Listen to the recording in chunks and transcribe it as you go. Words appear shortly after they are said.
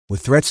With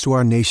threats to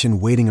our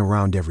nation waiting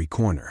around every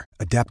corner,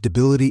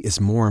 adaptability is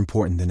more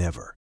important than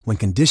ever. When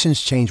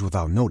conditions change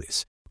without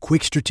notice,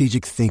 quick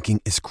strategic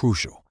thinking is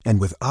crucial.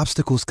 And with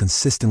obstacles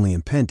consistently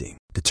impending,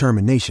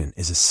 determination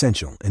is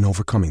essential in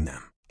overcoming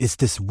them. It's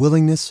this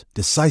willingness,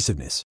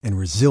 decisiveness, and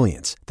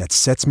resilience that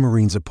sets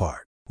Marines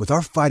apart. With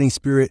our fighting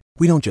spirit,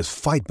 we don't just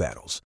fight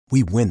battles,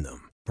 we win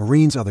them.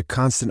 Marines are the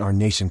constant our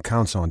nation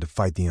counts on to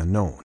fight the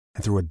unknown.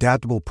 And through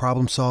adaptable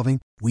problem solving,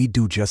 we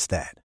do just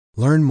that.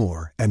 Learn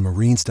more at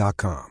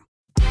marines.com.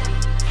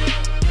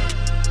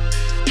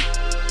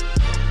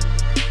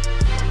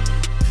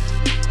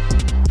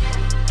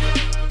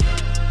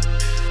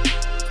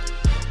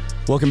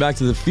 Welcome back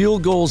to the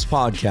Field Goals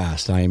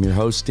Podcast. I am your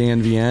host,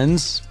 Dan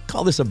Viennes.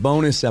 Call this a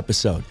bonus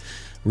episode.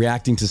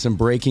 Reacting to some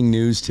breaking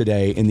news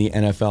today in the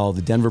NFL,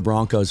 the Denver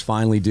Broncos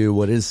finally do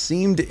what has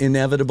seemed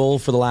inevitable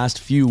for the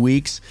last few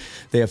weeks.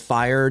 They have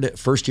fired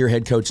first-year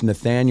head coach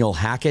Nathaniel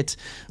Hackett.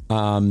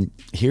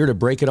 Here to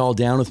break it all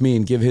down with me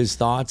and give his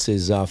thoughts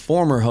is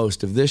former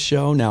host of this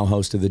show, now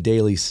host of the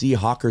daily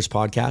Seahawkers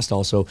podcast,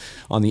 also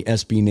on the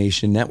SB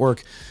Nation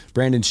Network,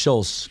 Brandan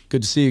Schulze.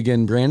 Good to see you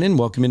again, Brandan.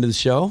 Welcome into the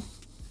show.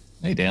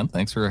 Hey, Dan,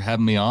 thanks for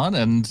having me on.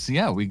 And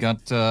yeah, we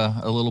got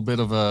a little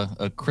bit of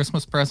a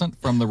Christmas present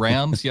from the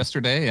Rams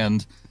yesterday,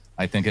 and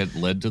I think it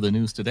led to the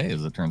news today,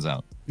 as it turns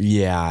out.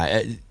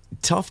 Yeah,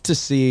 tough to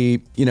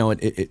see. You know,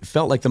 it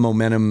felt like the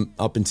momentum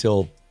up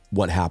until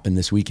what happened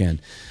this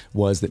weekend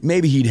was that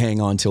maybe he'd hang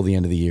on till the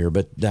end of the year,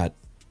 but that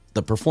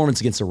the performance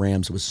against the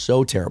Rams was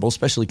so terrible,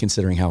 especially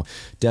considering how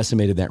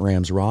decimated that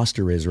Rams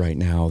roster is right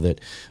now,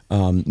 that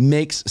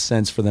makes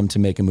sense for them to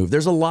make a move.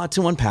 There's a lot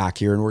to unpack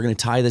here, and we're going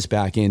to tie this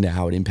back into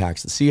how it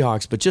impacts the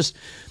Seahawks, but just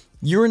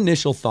your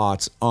initial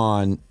thoughts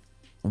on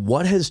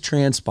what has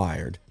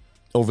transpired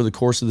over the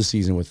course of the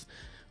season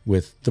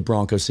with the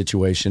Broncos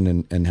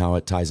situation and how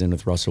it ties in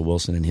with Russell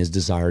Wilson and his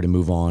desire to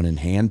move on and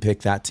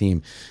handpick that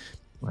team.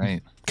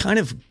 Right. Kind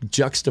of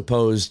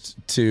juxtaposed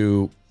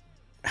to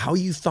how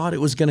you thought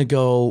it was going to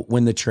go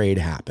when the trade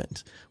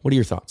happened. What are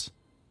your thoughts?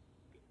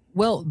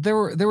 Well,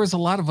 there was a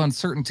lot of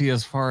uncertainty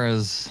as far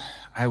as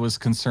I was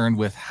concerned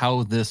with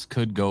how this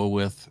could go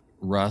with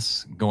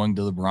Russ going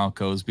to the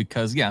Broncos,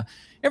 because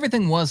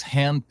everything was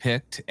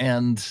handpicked,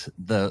 and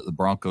the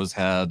Broncos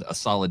had a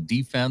solid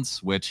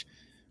defense, which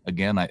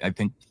again, I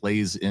think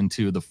plays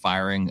into the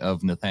firing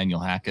of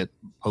Nathaniel Hackett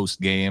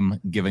post-game,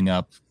 giving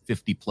up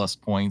 50-plus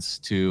points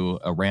to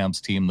a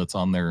Rams team that's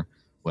on their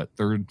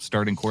third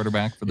starting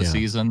quarterback for the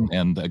season,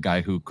 and a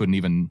guy who couldn't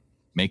even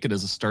make it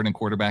as a starting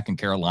quarterback in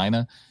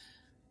Carolina.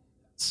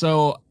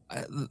 So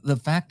the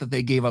fact that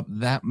they gave up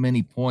that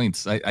many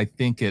points, I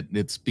think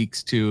it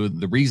speaks to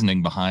the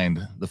reasoning behind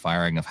the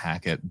firing of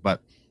Hackett.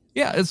 But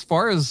yeah, as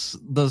far as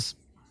the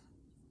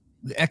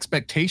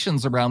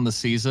expectations around the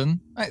season,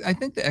 I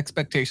think the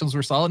expectations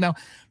were solid. Now,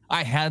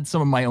 I had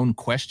some of my own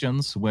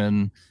questions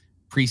when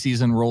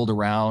preseason rolled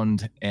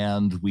around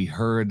and we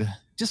heard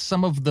just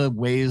some of the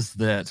ways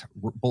that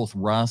both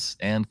Russ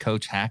and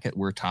Coach Hackett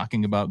were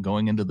talking about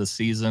going into the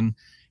season.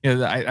 You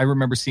know, I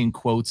remember seeing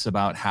quotes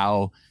about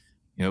how,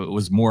 you know, it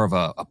was more of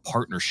a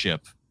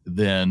partnership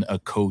than a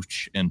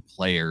coach and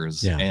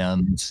players. Yeah.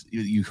 And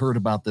you heard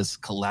about this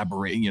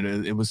collaborating, you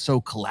know, it was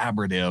so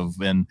collaborative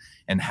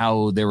and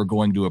how they were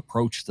going to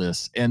approach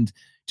this. And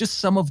just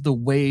some of the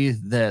way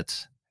that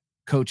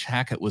Coach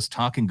Hackett was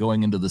talking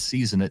going into the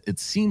season, it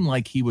seemed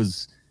like he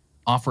was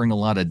offering a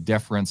lot of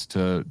deference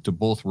to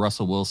both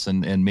Russell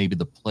Wilson and maybe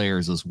the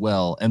players as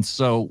well. And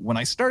so when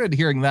I started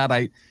hearing that,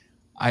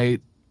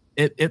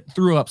 it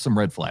threw up some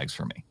red flags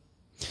for me.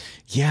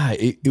 Yeah,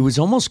 it was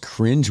almost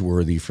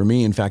cringeworthy for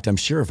me. In fact, I'm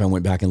sure if I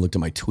went back and looked at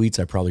my tweets,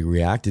 I probably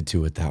reacted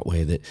to it that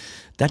way.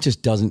 That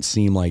just doesn't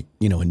seem like,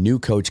 you know, a new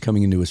coach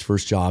coming into his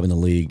first job in the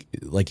league,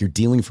 like you're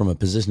dealing from a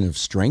position of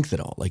strength at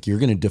all. Like you're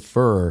going to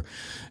defer,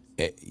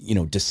 you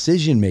know,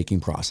 decision-making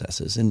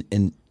processes. And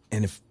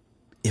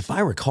if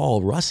I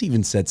recall, Russ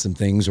even said some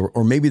things,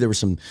 or maybe there was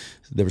some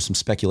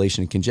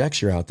speculation and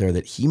conjecture out there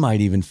that he might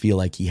even feel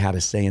like he had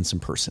a say in some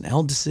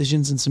personnel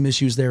decisions and some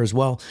issues there as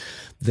well.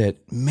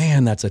 That,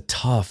 man, that's a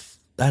tough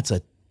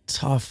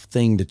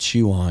thing to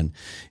chew on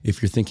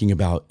if you're thinking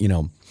about, you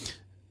know,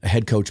 a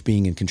head coach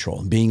being in control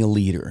and being a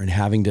leader and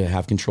having to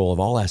have control of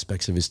all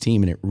aspects of his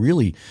team. And it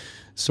really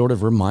sort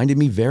of reminded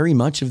me very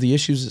much of the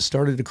issues that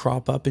started to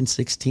crop up in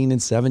 16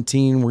 and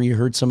 17, where you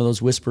heard some of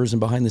those whispers and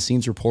behind the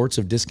scenes reports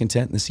of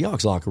discontent in the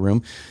Seahawks locker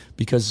room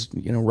because,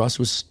 you know, Russ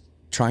was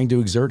trying to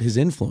exert his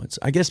influence.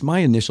 I guess my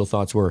initial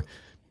thoughts were,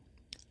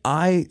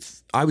 I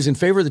was in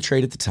favor of the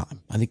trade at the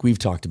time. I think we've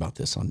talked about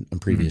this on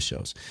previous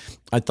shows.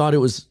 I thought it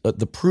was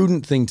the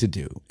prudent thing to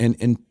do.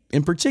 And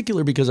in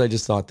particular, because I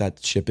just thought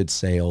that ship had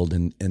sailed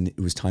and it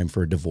was time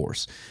for a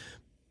divorce.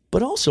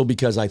 But also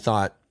because I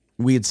thought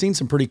we had seen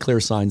some pretty clear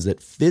signs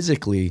that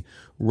physically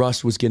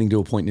Russ was getting to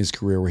a point in his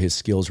career where his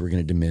skills were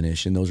going to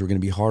diminish and those were going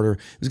to be harder.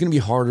 It was going to be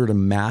harder to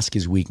mask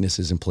his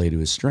weaknesses and play to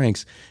his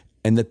strengths,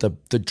 and that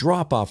the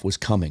drop-off was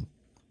coming.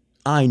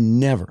 I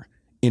never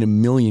in a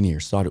million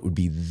years thought it would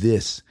be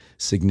this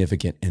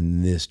significant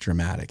and this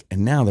dramatic.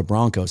 And now the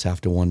Broncos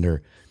have to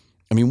wonder,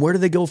 I mean, where do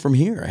they go from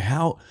here?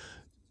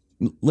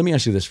 Let me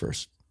ask you this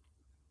first.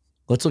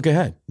 Let's look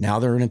ahead. Now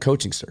they're in a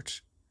coaching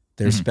search.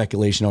 There's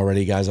speculation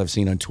already, guys, I've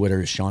seen on Twitter.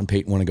 Does Sean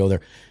Payton want to go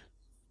there?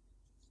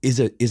 Is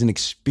an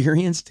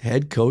experienced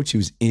head coach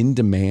who's in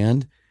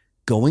demand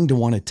going to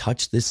want to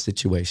touch this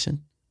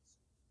situation?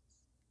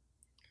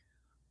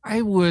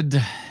 I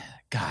would,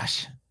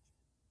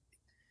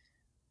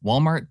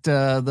 Walmart,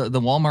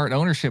 the Walmart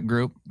ownership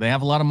group, they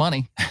have a lot of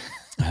money.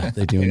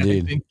 They do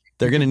indeed.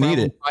 They're going to need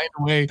it. Find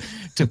a way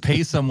to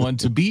pay someone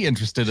to be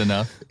interested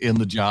enough in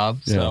the job.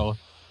 Yeah. So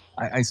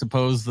I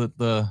suppose that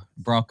the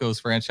Broncos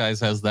franchise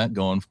has that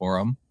going for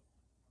them.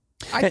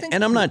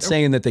 And I'm not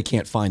saying that they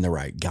can't find the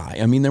right guy.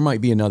 I mean, there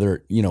might be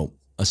another,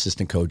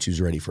 assistant coach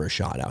who's ready for a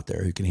shot out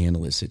there who can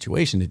handle this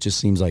situation. It just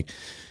seems like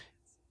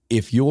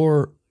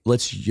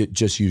let's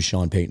just use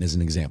Sean Payton as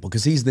an example,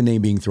 because he's the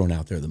name being thrown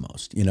out there the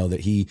most. That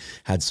he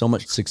had so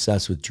much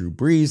success with Drew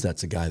Brees.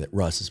 That's a guy that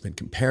Russ has been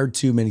compared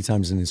to many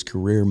times in his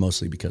career,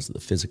 mostly because of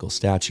the physical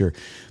stature.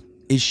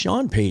 Is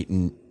Sean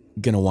Payton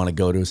going to want to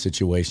go to a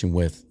situation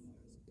with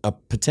a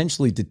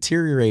potentially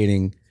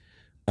deteriorating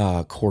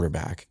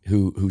quarterback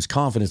whose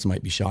confidence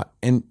might be shot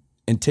and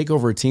take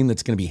over a team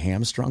that's going to be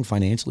hamstrung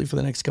financially for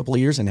the next couple of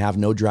years and have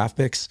no draft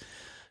picks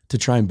to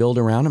try and build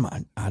around him?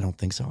 I don't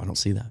think so. I don't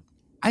see that.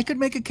 I could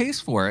make a case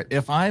for it.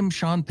 If I'm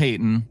Sean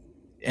Payton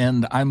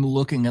and I'm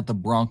looking at the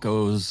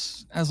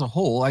Broncos as a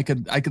whole, I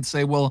could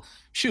say, well,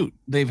 shoot,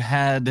 they've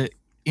had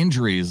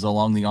injuries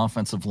along the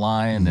offensive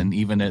line and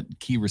even at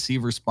key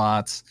receiver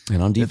spots.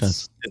 And on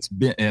defense.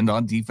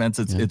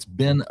 It's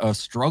been a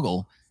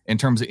struggle in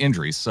terms of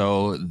injuries.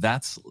 So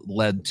that's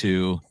led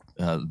to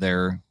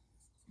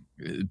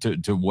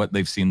to what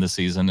they've seen this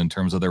season in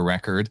terms of their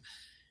record.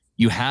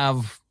 You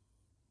have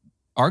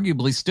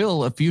arguably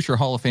still a future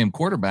Hall of Fame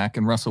quarterback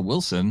in Russell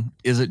Wilson.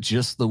 Is it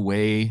just the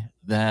way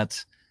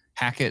that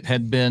Hackett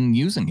had been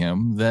using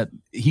him that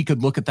he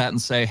could look at that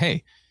and say,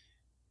 hey,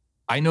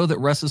 I know that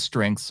Russ's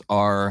strengths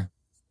are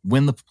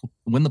when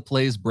the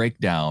plays break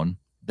down,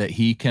 that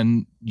he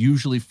can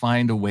usually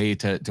find a way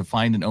to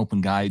find an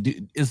open guy.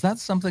 Is that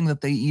something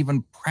that they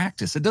even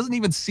practice? It doesn't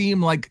even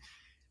seem like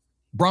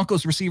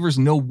Broncos receivers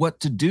know what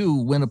to do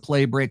when a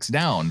play breaks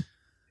down.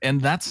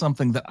 And that's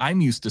something that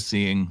I'm used to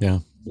seeing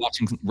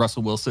watching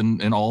Russell Wilson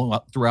and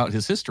all throughout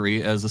his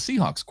history as a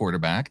Seahawks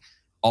quarterback.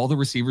 All the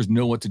receivers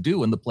know what to do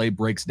when the play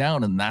breaks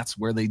down, and that's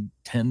where they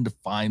tend to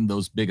find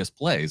those biggest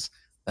plays.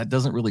 That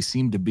doesn't really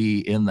seem to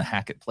be in the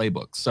Hackett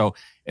playbook. So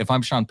if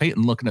I'm Sean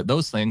Payton looking at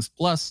those things,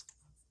 plus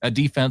a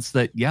defense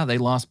that, they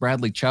lost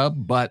Bradley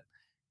Chubb, but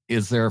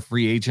is there a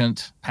free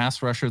agent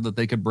pass rusher that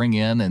they could bring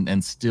in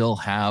and still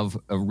have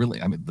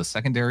the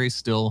secondary is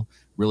still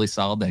really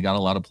solid. They got a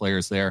lot of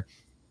players there.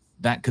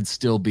 That could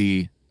still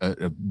be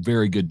a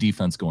very good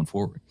defense going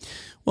forward.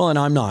 Well, and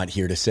I'm not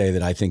here to say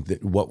that I think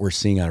that what we're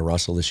seeing out of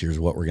Russell this year is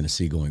what we're going to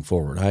see going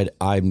forward.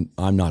 I'm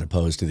not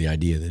opposed to the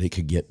idea that it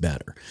could get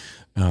better.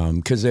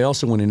 Because they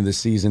also went into the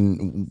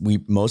season,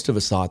 most of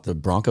us thought the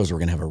Broncos were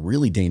going to have a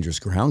really dangerous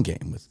ground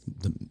game with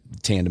the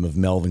tandem of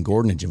Melvin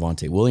Gordon and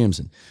Javonte Williams.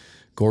 And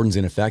Gordon's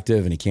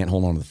ineffective and he can't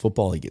hold on to the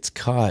football. He gets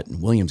cut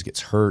and Williams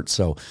gets hurt.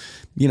 So,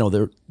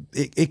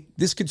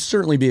 this could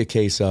certainly be a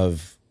case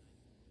of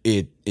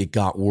it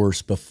got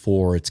worse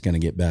before it's going to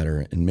get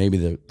better. And maybe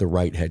the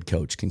right head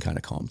coach can kind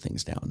of calm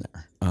things down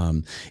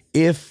there.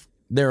 If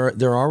there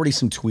are already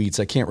some tweets.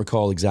 I can't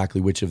recall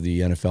exactly which of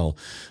the NFL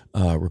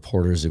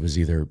reporters. It was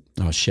either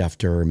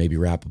Schefter or maybe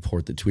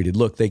Rappaport that tweeted,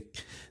 look,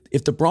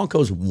 if the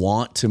Broncos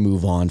want to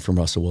move on from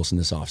Russell Wilson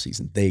this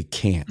offseason, they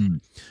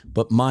can.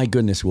 But my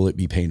goodness, will it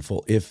be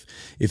painful? If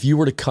you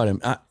were to cut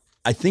him,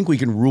 I think we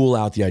can rule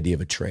out the idea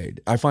of a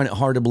trade. I find it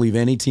hard to believe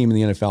any team in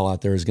the NFL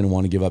out there is going to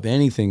want to give up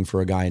anything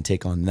for a guy and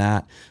take on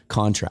that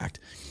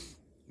contract.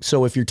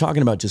 So if you're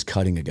talking about just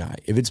cutting a guy,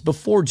 if it's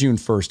before June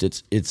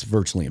 1st, it's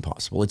virtually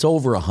impossible. It's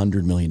over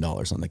 $100 million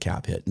on the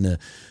cap hit. And the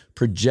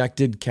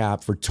projected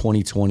cap for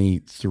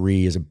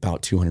 2023 is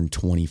about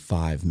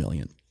 $225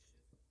 million.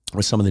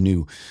 With some of the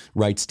new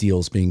rights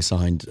deals being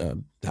signed,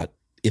 that,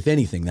 if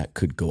anything, that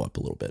could go up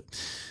a little bit.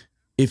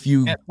 If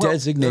you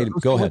designate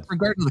 – go ahead. With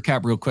regard to the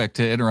cap, real quick,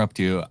 to interrupt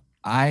you,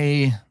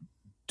 I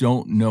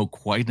don't know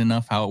quite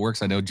enough how it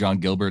works. I know John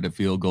Gilbert at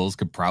Field Goals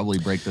could probably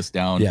break this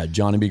down. Yeah,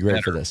 John would be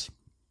great for this.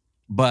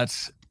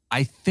 But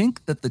I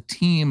think that the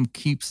team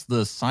keeps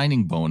the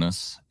signing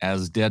bonus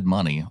as dead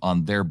money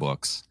on their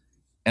books.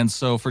 And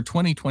so for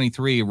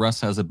 2023,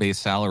 Russ has a base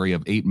salary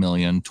of $8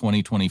 million,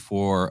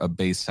 2024, a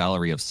base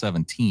salary of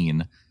 $17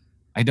 million.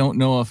 I don't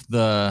know if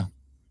the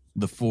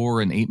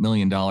 $4 and $8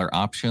 million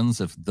options,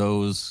 if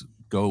those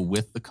go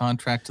with the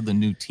contract to the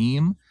new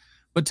team.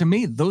 But to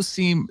me,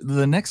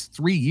 the next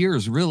 3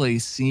 years really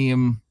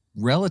seem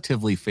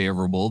relatively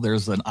favorable.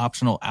 There's an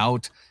optional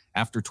out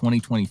after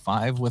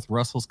 2025 with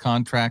Russell's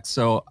contract.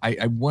 So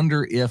I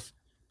wonder if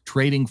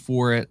trading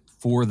for it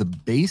for the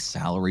base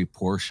salary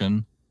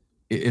portion,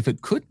 if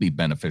it could be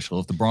beneficial,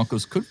 if the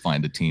Broncos could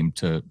find a team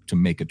to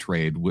make a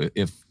trade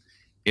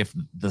if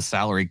the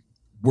salary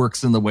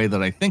works in the way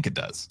that I think it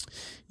does.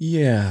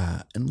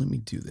 Yeah. And let me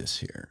do this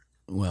here.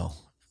 Well,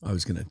 I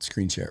was going to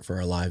screen share it for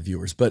our live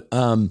viewers, but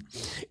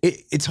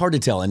it's hard to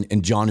tell.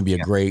 And John would be a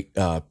great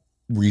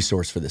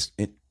resource for this.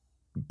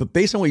 But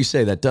based on what you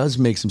say, that does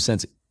make some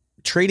sense.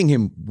 Trading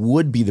him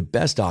would be the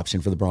best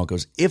option for the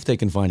Broncos if they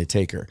can find a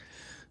taker.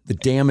 The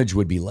damage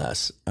would be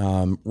less.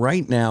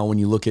 Right now, when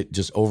you look at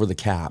just over the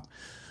cap,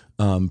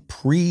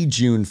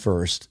 pre-June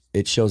 1st,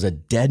 it shows a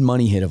dead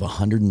money hit of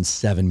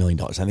 $107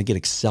 million. I think it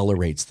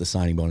accelerates the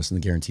signing bonus and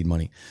the guaranteed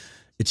money.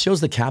 It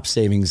shows the cap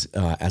savings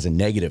as a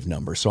negative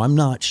number. So I'm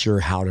not sure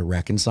how to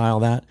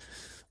reconcile that.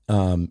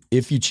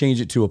 If you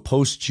change it to a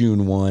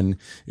post-June 1,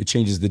 it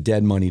changes the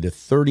dead money to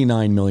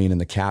 $39 million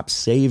and the cap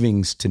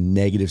savings to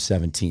negative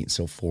 17.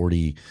 So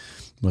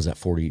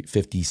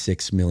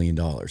 $56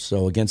 million.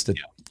 So against it,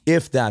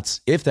 if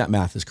that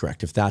math is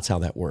correct, if that's how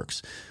that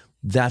works,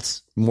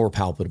 that's more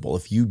palpable.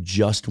 If you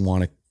just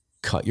want to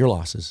cut your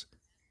losses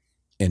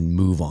and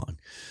move on,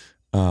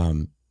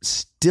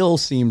 still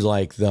seems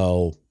like,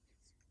 though,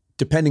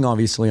 depending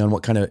obviously on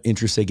what kind of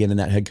interest they get in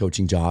that head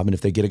coaching job, and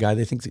if they get a guy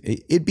they think,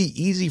 it'd be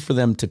easy for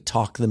them to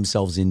talk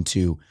themselves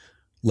into,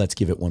 let's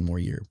give it one more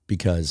year,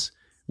 because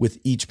with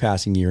each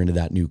passing year into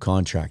that new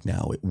contract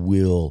now, it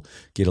will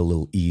get a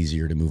little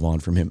easier to move on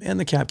from him, and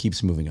the cap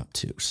keeps moving up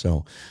too.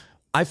 So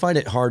I find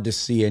it hard to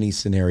see any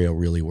scenario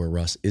really where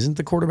Russ isn't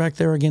the quarterback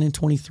there again in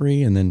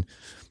 23, and then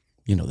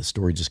the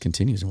story just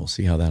continues, and we'll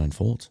see how that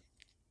unfolds.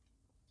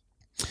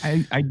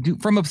 I do,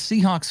 from a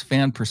Seahawks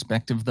fan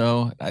perspective,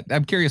 though,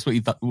 I'm curious what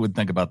you would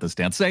think about this,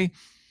 Dan. Say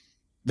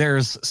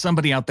there's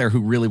somebody out there who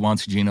really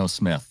wants Geno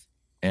Smith,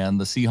 and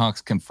the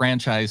Seahawks can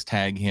franchise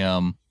tag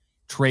him,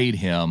 trade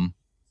him,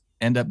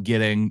 end up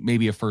getting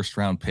maybe a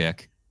first-round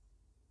pick.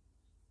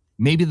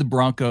 Maybe the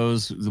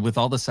Broncos, with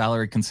all the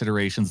salary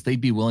considerations, they'd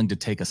be willing to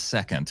take a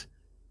second.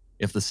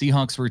 If the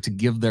Seahawks were to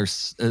give their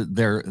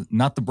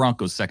not the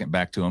Broncos second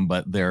back to him,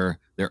 but their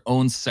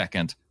own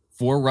second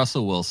for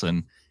Russell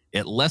Wilson,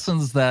 it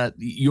lessens that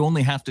you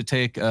only have to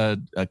take a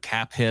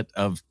cap hit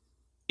of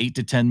 $8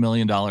 to $10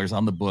 million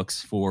on the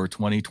books for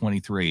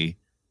 2023.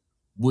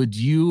 Would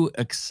you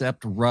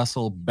accept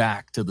Russell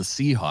back to the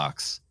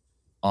Seahawks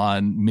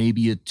on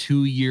maybe a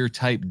 2-year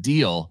type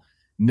deal,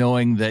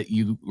 knowing that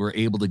you were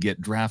able to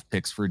get draft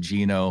picks for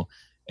Geno,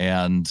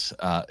 and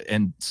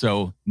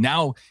so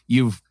now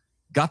you've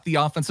got the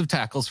offensive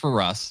tackles for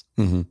Russ.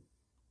 Mm-hmm.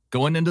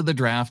 Going into the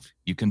draft,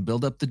 you can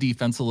build up the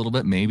defense a little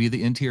bit, maybe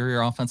the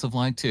interior offensive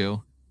line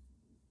too.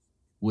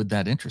 Would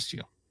that interest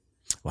you?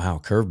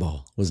 Wow,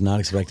 curveball. Was not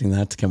expecting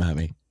that to come at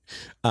me.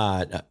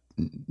 Not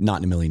in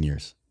a million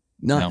years.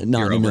 Not in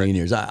a million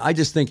years. I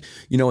just think,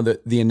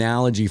 the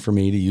analogy for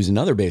me, to use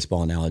another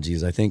baseball analogy,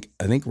 is I think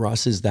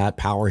Russ is that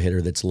power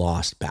hitter that's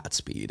lost bat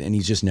speed, and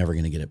he's just never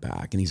going to get it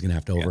back, and he's going to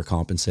have to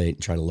overcompensate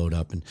and try to load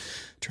up and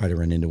try to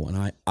run into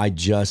one. I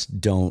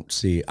just don't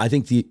see. I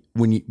think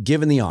when you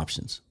given the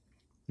options,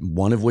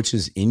 one of which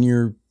is in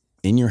your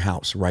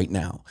house right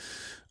now,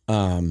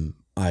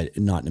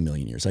 not in a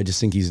million years. I just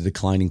think he's a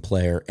declining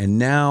player, and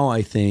now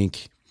I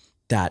think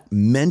that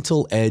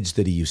mental edge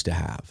that he used to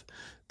have,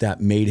 that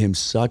made him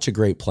such a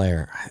great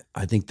player,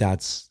 I think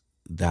that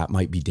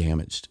might be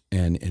damaged.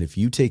 And if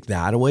you take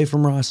that away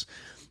from Russ,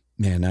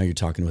 man, now you're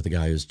talking with a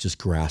guy who's just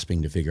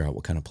grasping to figure out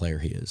what kind of player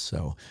he is.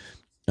 So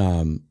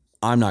I'm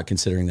not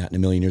considering that in a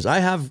million years. I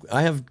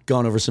have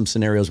gone over some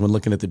scenarios when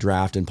looking at the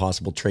draft and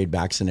possible trade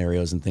back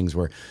scenarios and things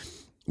where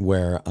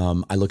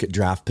I look at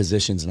draft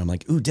positions and I'm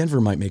like, ooh, Denver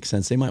might make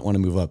sense. They might want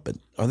to move up, but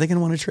are they going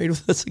to want to trade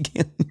with us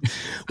again?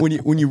 when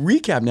you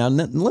recap now,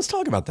 let's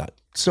talk about that.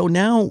 So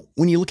now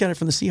when you look at it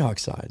from the Seahawks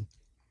side,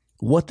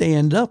 what they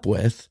end up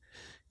with,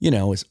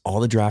 is all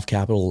the draft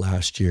capital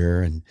last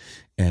year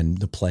and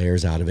the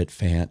players out of it,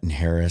 Fant and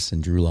Harris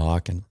and Drew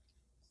Lock. And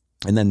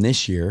then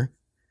this year,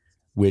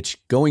 which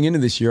going into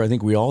this year, I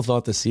think we all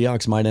thought the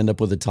Seahawks might end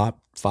up with a top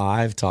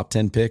 5, top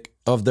 10 pick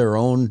of their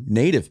own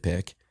native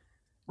pick.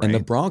 Right. And the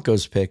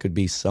Broncos pick would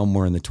be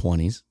somewhere in the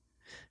 20s.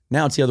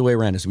 Now it's the other way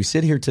around. As we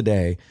sit here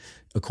today,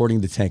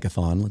 according to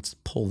Tankathon, let's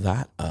pull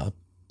that up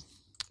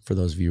for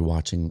those of you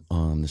watching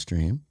on the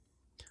stream.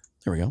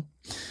 There we go.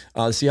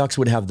 The Seahawks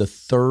would have the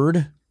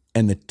 3rd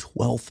and the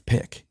 12th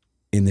pick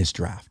in this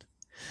draft.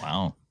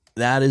 Wow.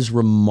 That is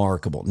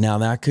remarkable. Now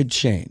that could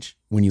change.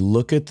 When you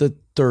look at the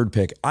 3rd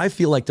pick, I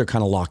feel like they're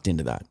kind of locked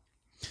into that.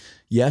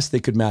 Yes, they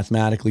could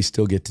mathematically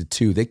still get to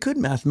 2. They could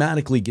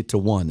mathematically get to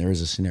 1. There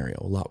is a scenario.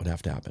 A lot would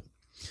have to happen.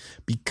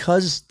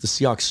 Because the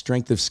Seahawks'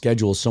 strength of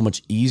schedule is so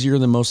much easier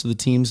than most of the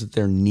teams that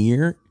they're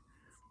near,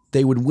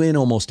 they would win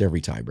almost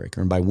every tiebreaker.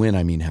 And by win,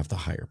 I mean have the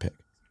higher pick.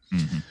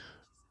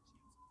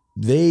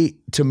 Mm-hmm.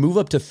 To move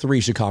up to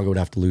 3, Chicago would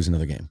have to lose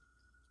another game.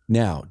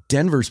 Now,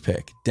 Denver's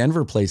pick.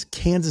 Denver plays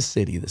Kansas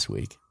City this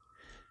week,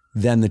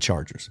 then the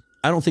Chargers.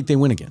 I don't think they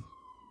win again.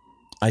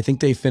 I think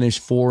they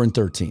finish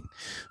 4-13.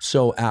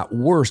 So at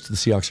worst, the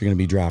Seahawks are going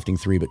to be drafting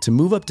 3. But to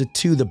move up to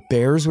 2, the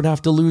Bears would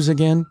have to lose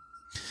again.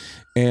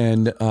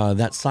 And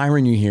that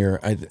siren you hear,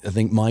 I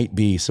think, might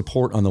be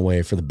support on the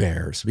way for the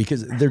Bears,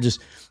 because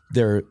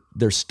they're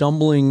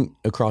stumbling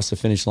across the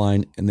finish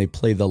line, and they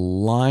play the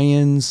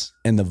Lions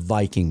and the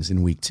Vikings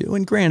in week 2.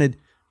 And granted,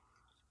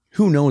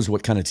 Who knows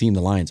what kind of team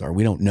the Lions are?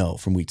 We don't know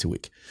from week to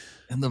week.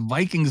 And the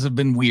Vikings have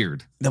been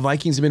weird. The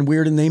Vikings have been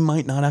weird, and they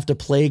might not have to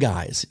play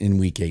guys in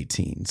week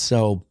 18.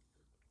 So,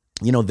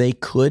 they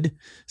could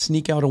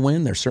sneak out a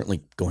win. They're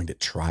certainly going to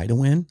try to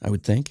win, I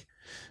would think.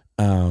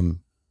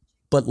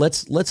 But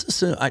let's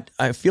assume,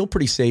 I feel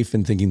pretty safe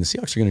in thinking the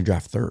Seahawks are going to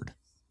draft third.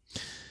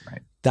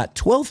 Right. That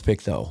 12th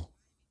pick, though,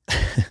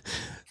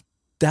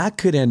 that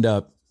could end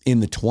up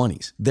in the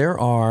 20s. There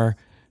are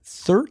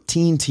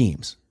 13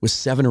 teams with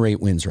 7 or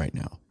 8 wins right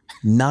now.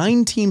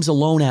 9 teams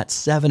alone at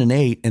 7 and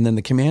 8, and then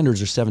the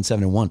Commanders are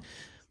 7-1.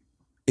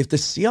 If the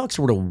Seahawks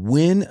were to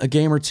win a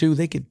game or two,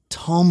 they could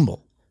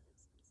tumble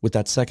with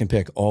that second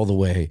pick all the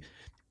way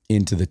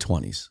into the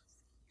 20s.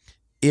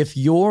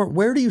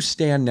 Where do you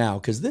stand now?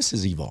 Because this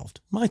has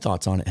evolved. My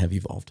thoughts on it have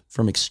evolved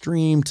from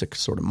extreme to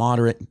sort of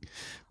moderate.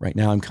 Right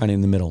now, I'm kind of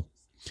in the middle.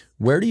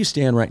 Where do you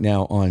stand right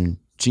now on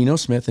Geno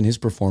Smith and his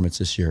performance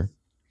this year,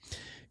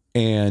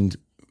 and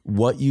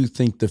what you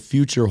think the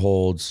future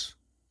holds?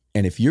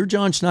 And if you're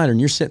John Schneider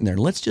and you're sitting there,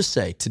 let's just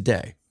say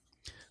today,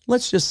 the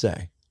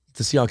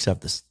Seahawks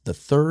have the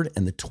 3rd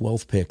and the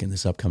 12th pick in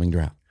this upcoming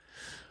draft.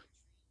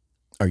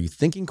 Are you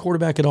thinking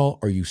quarterback at all?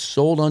 Are you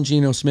sold on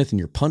Geno Smith and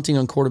you're punting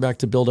on quarterback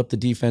to build up the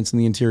defense and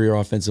the interior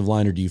offensive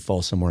line, or do you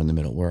fall somewhere in the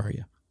middle? Where are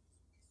you?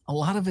 A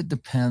lot of it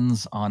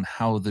depends on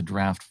how the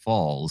draft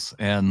falls.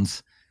 And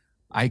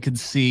I could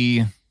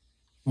see,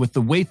 with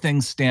the way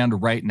things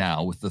stand right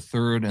now, with the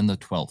 3rd and the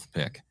 12th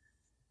pick,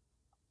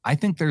 I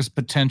think there's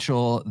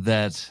potential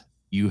that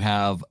you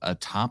have a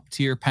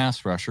top-tier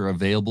pass rusher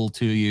available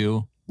to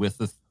you with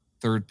the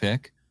 3rd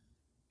pick,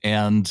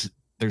 and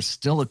there's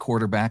still a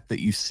quarterback that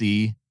you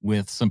see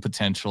with some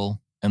potential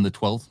in the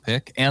 12th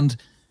pick. And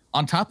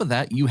on top of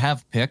that, you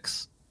have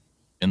picks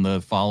in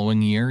the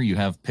following year. You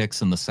have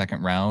picks in the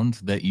 2nd round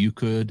that you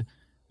could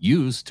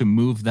use to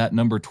move that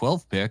number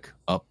 12 pick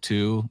up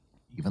to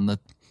even the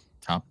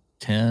top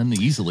 10,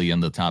 easily in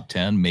the top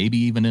 10, maybe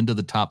even into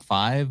the top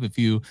 5 if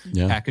you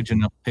package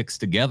enough picks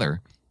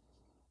together.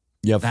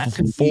 You have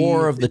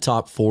 4 of the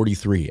top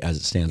 43 as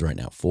it stands right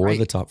now. 4 of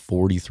the top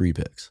 43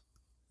 picks.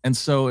 And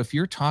so if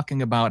you're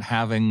talking about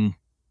having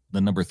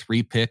the number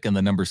 3 pick and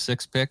the number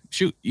 6 pick,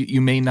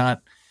 you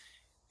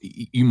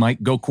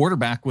might go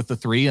quarterback with the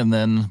 3 and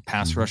then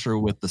pass rusher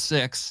with the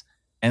 6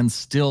 and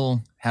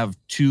still have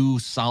 2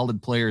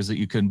 solid players that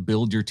you can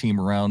build your team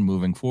around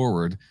moving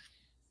forward.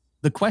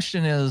 The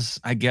question is,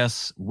 I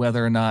guess,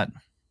 whether or not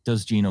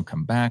does Geno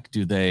come back?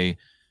 Do they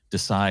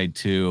decide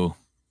to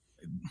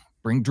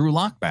bring Drew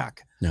Lock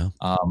back? No.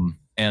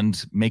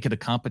 And make it a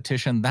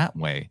competition that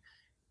way?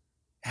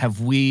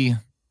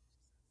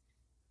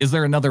 Is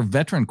there another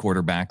veteran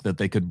quarterback that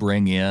they could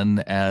bring in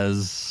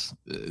as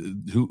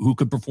who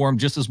could perform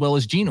just as well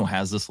as Geno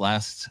has this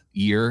last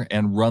year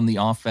and run the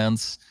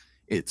offense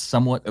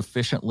somewhat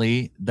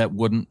efficiently that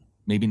wouldn't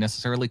maybe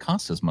necessarily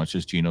cost as much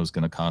as Geno's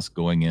going to cost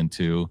going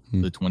into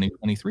the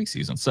 2023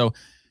 season? So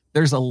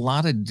there's a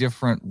lot of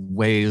different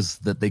ways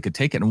that they could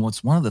take it. And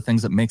what's one of the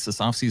things that makes this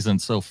offseason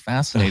so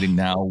fascinating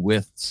now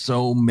with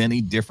so many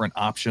different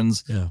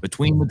options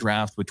between the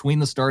draft, between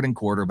the starting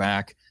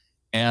quarterback,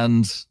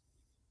 and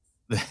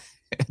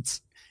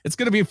it's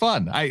going to be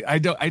fun. I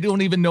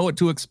don't even know what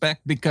to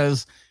expect,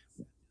 because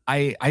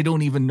I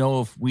don't even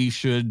know if we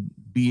should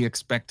be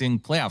expecting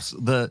playoffs.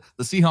 The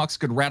Seahawks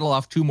could rattle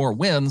off 2 more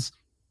wins.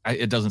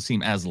 It doesn't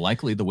seem as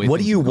likely the way. What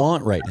do you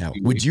want right now?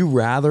 Would you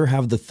rather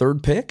have the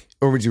 3rd pick,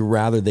 or would you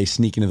rather they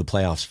sneak into the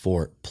playoffs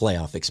for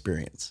playoff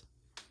experience?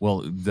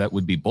 Well, that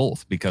would be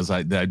both, because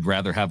I'd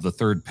rather have the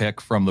 3rd pick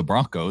from the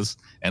Broncos,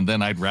 and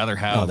then I'd rather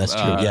have. Oh, that's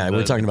true.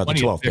 We're talking about the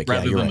 12th pick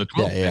rather than the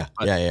 12th pick.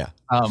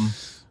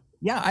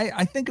 Yeah.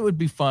 I think it would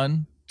be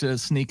fun to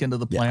sneak into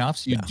the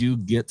playoffs. You do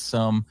get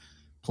some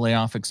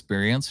playoff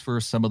experience for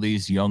some of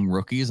these young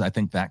rookies. I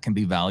think that can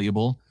be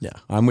valuable. Yeah,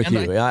 I'm with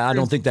you. I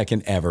don't think that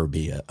can ever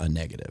be a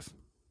negative.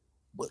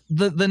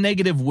 The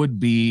negative would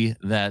be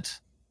that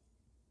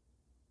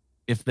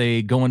if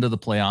they go into the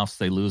playoffs,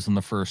 they lose in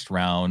the 1st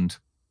round.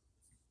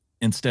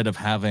 Instead of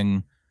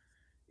having,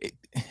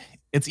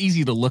 it's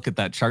easy to look at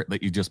that chart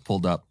that you just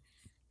pulled up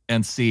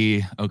and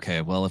see,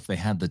 okay, well, if they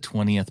had the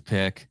 20th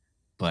pick,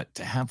 but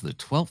to have the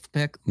 12th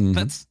pick,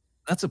 that's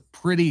a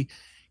pretty.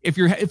 If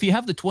you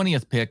have the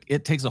 20th pick,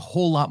 it takes a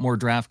whole lot more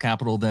draft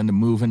capital than to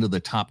move into the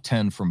top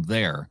 10 from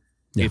there.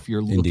 Yeah, if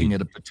you're looking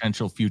at a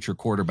potential future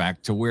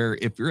quarterback, to where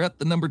if you're at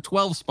the number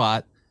 12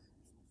 spot,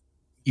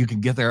 you can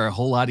get there a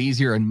whole lot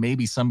easier, and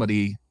maybe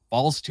somebody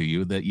falls to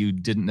you that you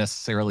didn't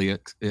necessarily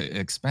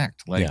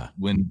expect, like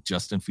when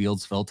Justin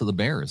Fields fell to the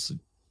Bears.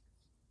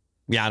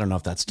 Yeah, I don't know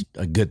if that's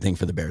a good thing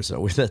for the Bears,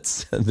 though.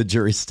 That's the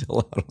jury's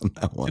still out on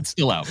that one. It's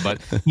still out, but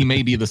he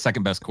may be the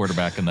 2nd best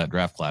quarterback in that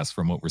draft class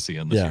from what we're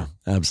seeing this year.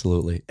 Yeah,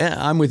 absolutely. And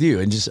I'm with you,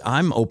 and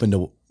I'm open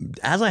to,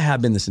 as I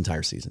have been this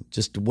entire season,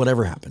 just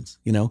whatever happens.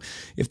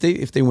 If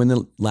they win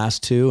the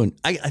last 2, and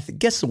I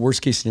guess the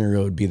worst case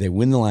scenario would be they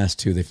win the last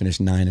 2, they finish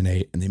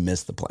 9-8, and they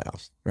miss the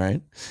playoffs,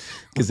 right?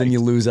 Because then you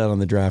lose out on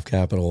the draft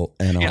capital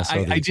and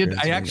also. I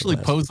actually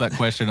posed that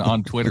question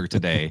on Twitter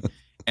today.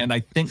 And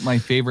I think my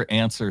favorite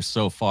answer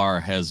so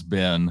far has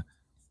been,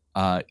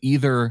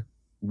 either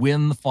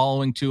win the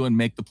following two and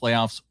make the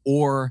playoffs,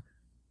 or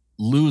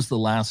lose the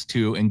last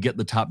two and get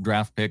the top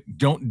draft pick.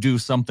 Don't do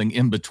something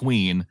in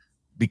between,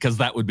 because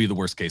that would be the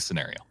worst case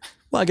scenario.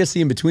 Well, I guess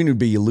the in between would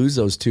be you lose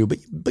those two,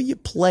 but you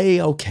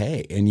play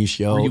okay and you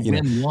show or you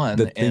win one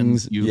the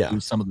things, and you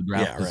lose some of the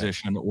draft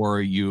position,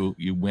 or you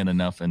win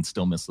enough and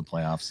still miss the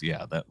playoffs.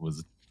 Yeah, that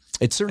was.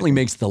 It certainly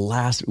makes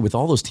with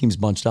all those teams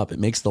bunched up, it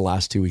makes the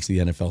last 2 weeks of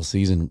the NFL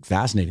season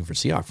fascinating for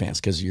Seahawks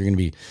fans, because you're going to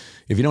be,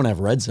 if you don't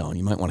have Red Zone,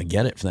 you might want to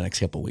get it for the next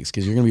couple of weeks,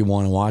 because you're going to be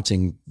want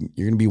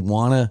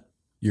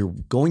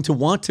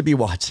to be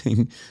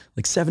watching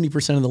like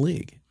 70% of the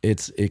league.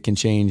 It can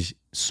change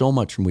so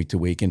much from week to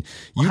week. And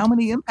how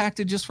many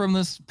impacted just from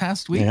this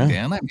past week,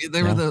 Dan? I mean,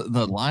 they were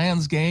the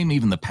Lions game,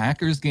 even the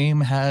Packers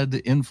game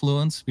had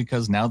influence,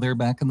 because now they're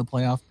back in the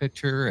playoff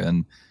picture,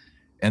 and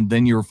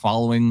then you're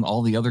following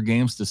all the other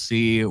games to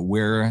see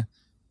where,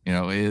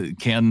 it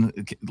can,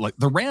 like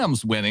the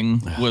Rams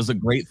winning was a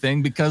great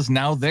thing, because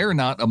now they're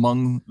not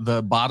among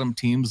the bottom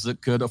teams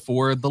that could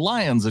afford the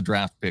Lions a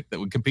draft pick that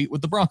would compete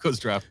with the Broncos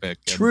draft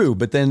pick. True.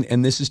 But then,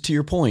 and this is to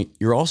your point,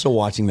 you're also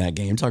watching that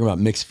game, talking about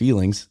mixed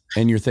feelings,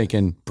 and you're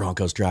thinking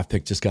Broncos draft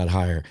pick just got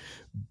higher,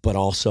 but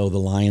also the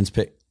Lions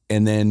pick.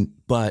 And then,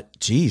 but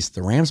geez,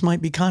 the Rams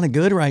might be kind of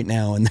good right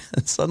now. And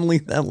suddenly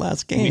that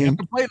last game, you have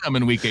to play them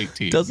in week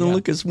 18. Doesn't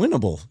look as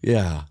winnable.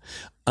 Yeah.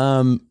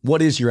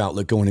 What is your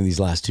outlook going in these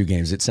last two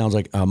games? It sounds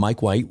like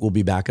Mike White will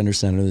be back under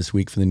center this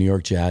week for the New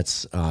York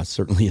Jets.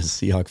 Certainly as a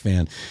Seahawk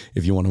fan,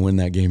 if you want to win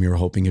that game, you're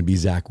hoping it'd be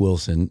Zach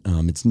Wilson.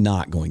 It's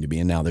not going to be.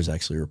 And now there's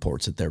actually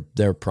reports that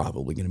they're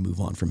probably going to move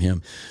on from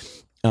him.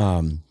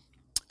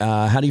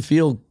 How do you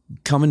feel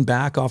coming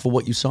back off of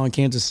what you saw in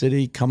Kansas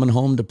City, coming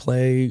home to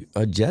play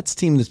a Jets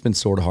team that's been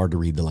sort of hard to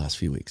read the last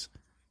few weeks?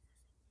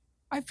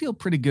 I feel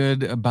pretty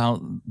good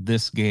about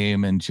this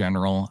game in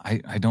general.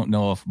 I don't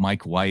know if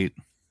Mike White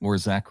or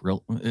Zach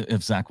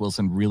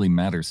Wilson really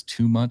matters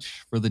too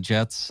much for the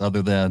Jets,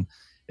 other than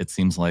it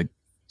seems like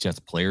Jets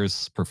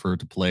players prefer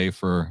to play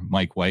for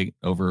Mike White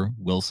over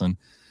Wilson.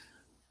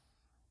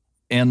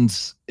 And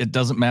it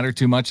doesn't matter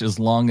too much as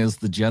long as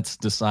the Jets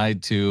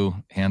decide to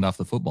hand off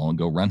the football and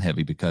go run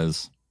heavy,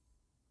 because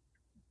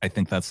I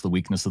think that's the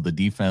weakness of the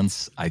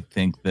defense. I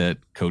think that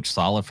Coach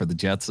Saleh for the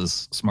Jets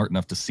is smart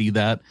enough to see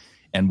that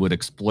and would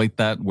exploit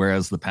that.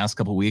 Whereas the past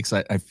couple of weeks,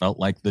 I felt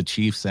like the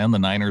Chiefs and the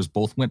Niners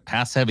both went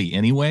pass heavy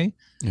anyway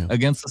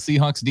against the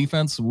Seahawks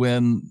defense,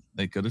 when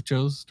they could have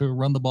chose to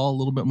run the ball a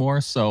little bit more.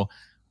 So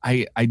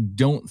I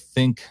don't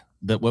think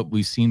that what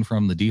we've seen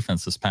from the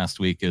defense this past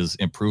week is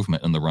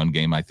improvement in the run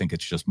game. I think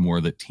it's just more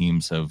that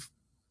teams have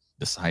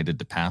decided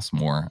to pass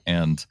more,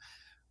 and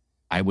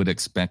I would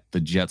expect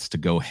the Jets to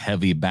go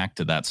heavy back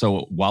to that.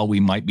 So while we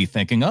might be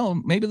thinking, oh,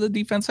 maybe the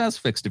defense has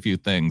fixed a few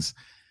things,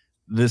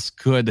 this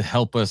could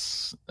help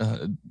us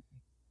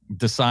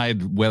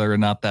decide whether or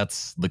not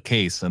that's the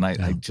case. And I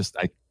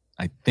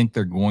think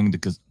they're going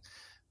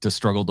to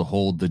struggle to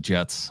hold the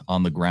Jets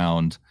on the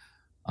ground.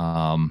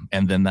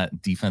 And then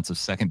that defensive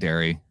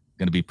secondary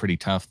going to be pretty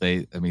tough.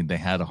 They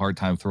had a hard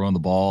time throwing the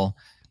ball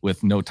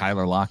with no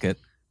Tyler Lockett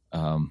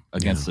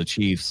against the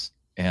Chiefs,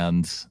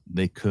 and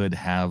they could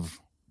have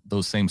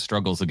those same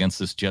struggles against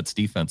this Jets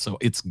defense. So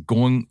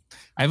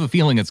I have a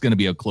feeling it's going to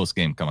be a close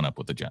game coming up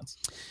with the Jets.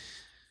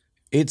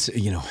 It's,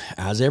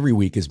 as every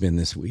week has been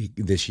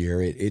this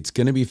year, it's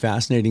going to be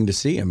fascinating to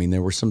see. I mean,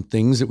 there were some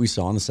things that we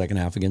saw in the second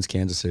half against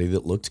Kansas City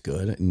that looked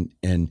good.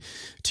 And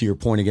to your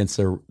point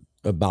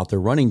about their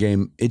running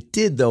game, it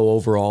did, though,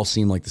 overall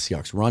seem like the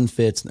Seahawks run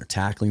fits and their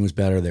tackling was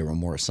better. They were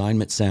more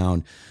assignment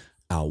sound.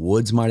 Al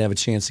Woods might have a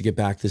chance to get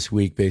back this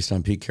week based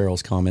on Pete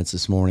Carroll's comments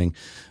this morning.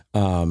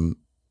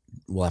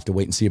 We'll have to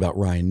wait and see about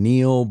Ryan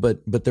Neal,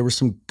 but there were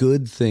some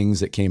good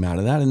things that came out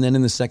of that. And then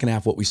in the second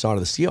half, what we saw to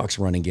the Seahawks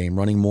running game,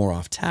 running more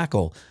off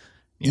tackle,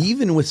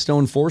 even with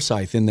Stone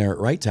Forsythe in there at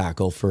right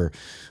tackle for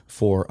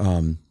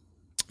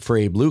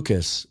Abe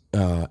Lucas,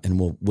 and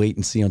we'll wait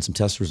and see on some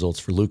test results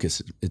for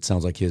Lucas. It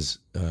sounds like his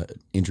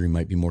injury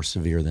might be more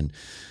severe than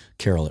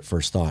Carroll at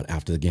first thought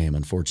after the game,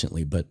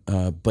 unfortunately. But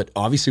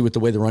obviously with the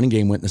way the running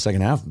game went in the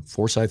second half,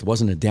 Forsythe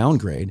wasn't a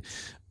downgrade.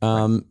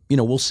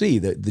 We'll see.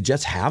 The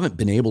Jets haven't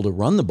been able to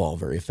run the ball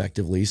very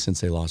effectively since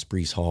they lost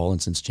Breece Hall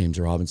and since James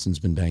Robinson's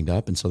been banged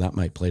up, and so that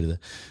might play to the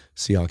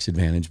Seahawks'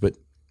 advantage. But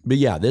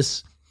yeah,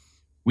 this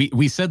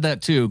we said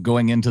that too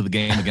going into the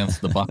game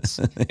against the Bucs.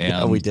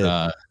 And, we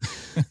did.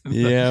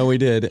 We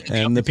did.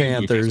 And the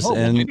Panthers,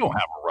 and they don't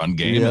have a run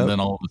game, and then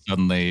all of a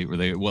sudden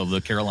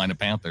the Carolina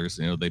Panthers,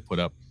 they put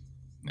up.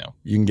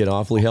 You can get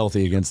awfully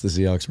healthy against the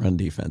Seahawks run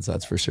defense,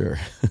 that's for sure.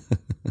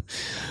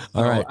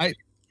 All right.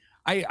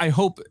 I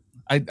hope.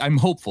 I'm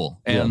hopeful.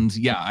 And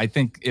I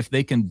think if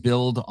they can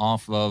build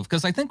off of,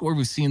 because I think where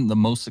we've seen the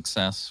most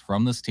success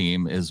from this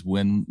team is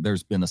when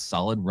there's been a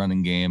solid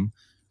running game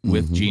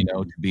with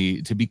Geno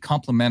to be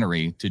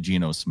complementary to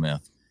Geno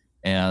Smith.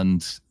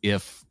 And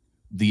if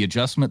the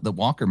adjustment that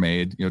Walker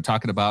made,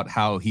 talking about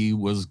how he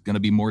was going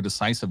to be more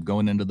decisive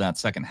going into that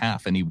second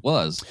half, and he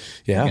was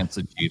against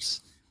the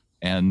Chiefs.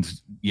 And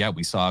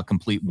we saw a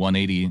complete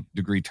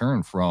 180-degree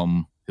turn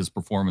from his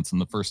performance in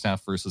the first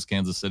half versus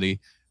Kansas City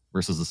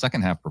versus the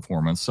second half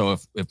performance. So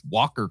if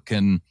Walker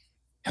can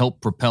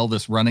help propel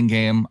this running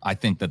game, I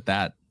think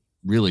that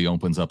really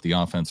opens up the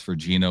offense for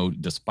Geno,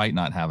 despite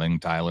not having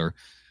Tyler.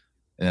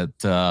 And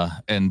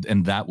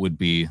that would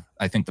be,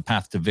 I think, the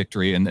path to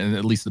victory and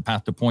at least the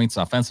path to points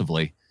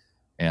offensively.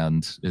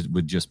 And it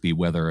would just be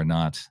whether or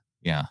not,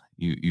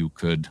 you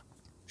could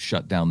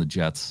shut down the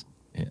Jets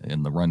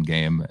in the run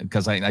game,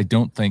 because I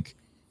don't think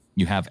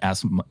you have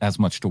as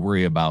much to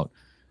worry about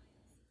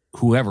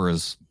whoever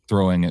is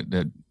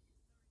throwing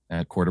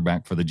at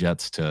quarterback for the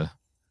Jets.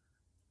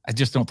 I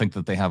just don't think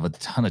that they have a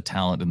ton of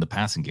talent in the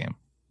passing game.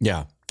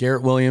 Yeah.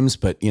 Garrett Williams,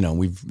 but the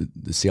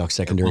Seahawks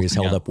secondary has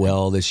held up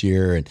well this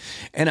year.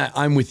 And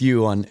I'm with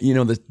you on,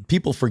 the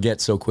people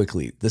forget so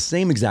quickly. The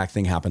same exact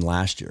thing happened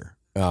last year.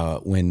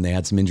 When they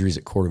had some injuries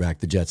at quarterback,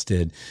 the Jets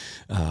did.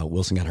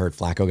 Wilson got hurt,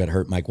 Flacco got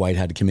hurt, Mike White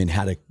had to come in,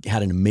 had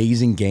an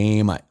amazing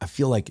game. I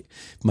feel like,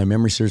 if my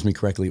memory serves me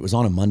correctly, it was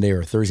on a Monday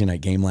or a Thursday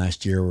night game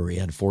last year where he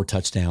had 4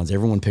 touchdowns.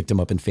 Everyone picked him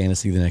up in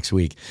fantasy the next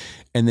week,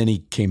 and then he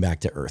came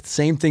back to earth.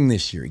 Same thing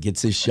this year. He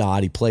gets his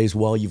shot, he plays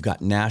well. You've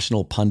got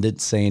national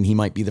pundits saying he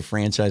might be the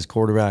franchise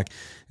quarterback,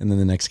 and then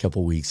the next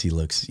couple of weeks he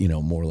looks,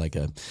 more like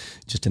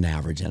just an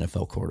average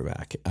NFL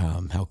quarterback.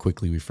 How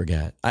quickly we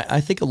forget.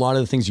 I think a lot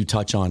of the things you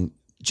touch on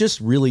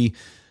just really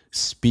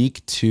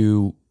speak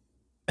to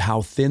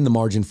how thin the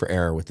margin for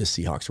error with the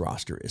Seahawks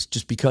roster is,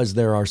 just because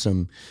there are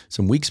some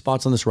weak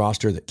spots on this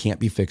roster that can't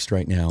be fixed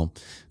right now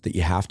that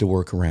you have to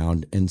work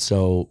around. And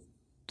so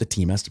the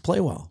team has to play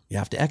well. You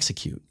have to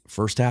execute.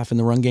 First half in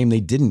the run game,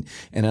 they didn't.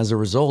 And as a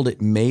result,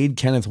 it made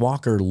Kenneth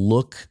Walker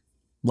look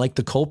like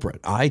the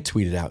culprit. I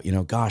tweeted out,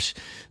 gosh,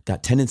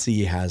 that tendency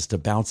he has to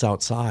bounce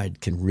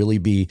outside can really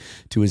be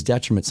to his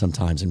detriment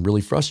sometimes and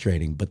really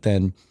frustrating. But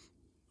then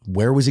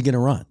where was he going to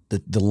run?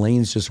 The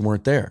lanes just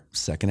weren't there.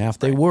 Second half,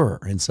 they were.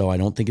 And so I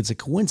don't think it's a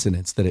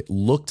coincidence that it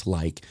looked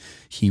like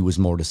he was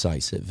more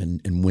decisive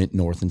and went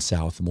north and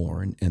south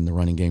more, and the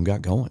running game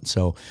got going.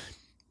 So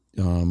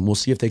we'll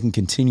see if they can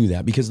continue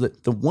that, because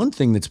the one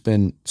thing that's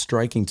been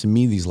striking to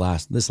me this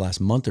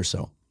last month or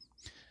so,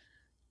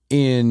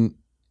 in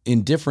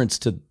difference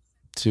to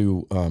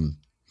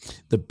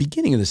the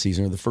beginning of the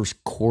season, or the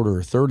first quarter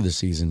or third of the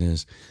season,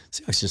 is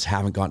Seahawks just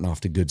haven't gotten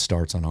off to good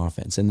starts on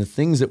offense. And the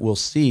things that we'll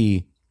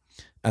see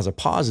as a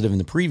positive in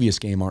the previous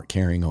game aren't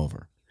carrying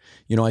over.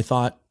 I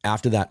thought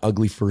after that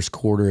ugly first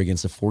quarter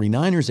against the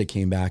 49ers, they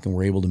came back and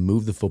were able to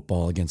move the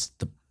football against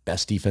the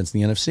best defense in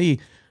the NFC,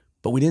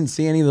 but we didn't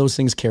see any of those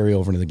things carry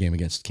over into the game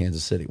against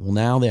Kansas City. Well,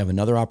 now they have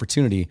another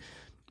opportunity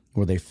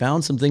where they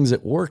found some things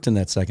that worked in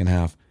that second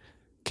half.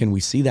 Can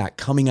we see that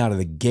coming out of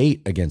the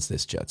gate against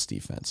this Jets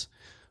defense?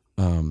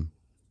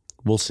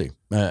 We'll see.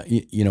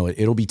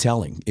 It'll be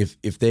telling.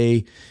 If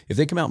they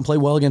come out and play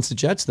well against the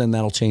Jets, then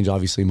that'll change,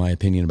 obviously, my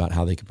opinion about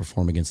how they could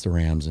perform against the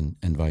Rams and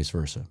vice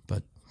versa.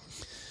 But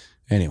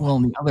anyway. Well,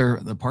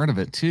 the part of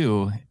it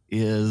too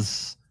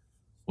is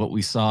what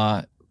we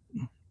saw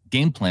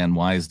game plan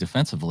wise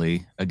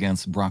defensively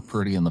against Brock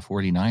Purdy and the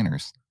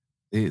 49ers.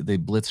 They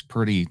blitzed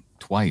Purdy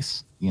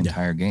twice the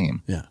entire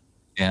game. Yeah.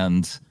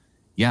 And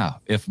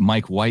if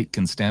Mike White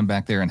can stand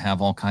back there and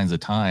have all kinds of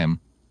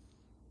time,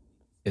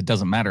 it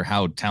doesn't matter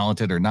how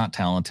talented or not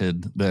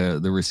talented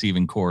the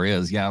receiving core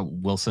is. Yeah,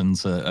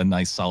 Wilson's a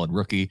nice solid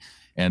rookie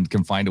and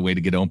can find a way to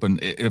get open.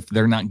 If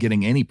they're not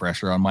getting any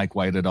pressure on Mike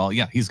White at all,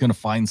 he's going to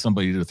find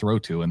somebody to throw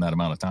to in that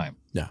amount of time.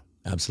 Yeah,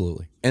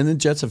 absolutely. And the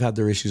Jets have had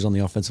their issues on the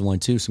offensive line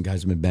too. Some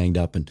guys have been banged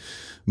up and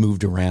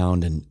moved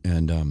around,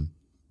 and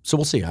so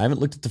we'll see. I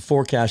haven't looked at the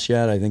forecast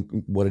yet. I think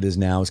what it is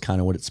now is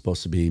kind of what it's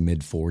supposed to be,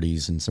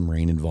 mid-40s and some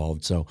rain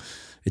involved. So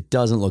it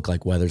doesn't look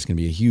like weather's going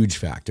to be a huge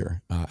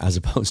factor as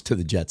opposed to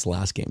the Jets'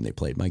 last game they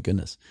played. My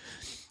goodness.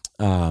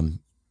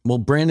 Well,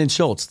 Brandan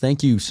Schulze,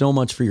 thank you so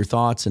much for your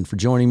thoughts and for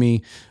joining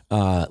me.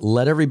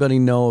 Let everybody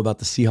know about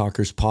the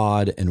Seahawkers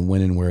pod and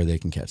when and where they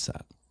can catch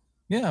that.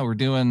 Yeah, we're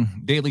doing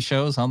daily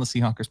shows on the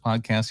Seahawkers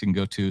podcast. You can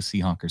go to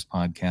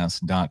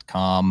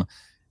seahawkerspodcast.com,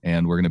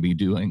 and we're going to be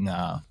doing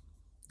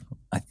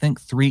I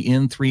think 3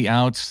 in, 3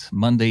 out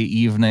Monday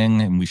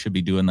evening, and we should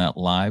be doing that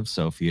live.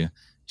 So if you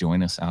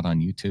join us out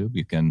on YouTube,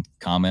 you can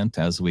comment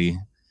as we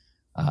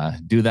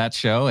do that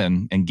show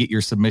and get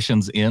your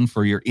submissions in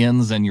for your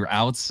ins and your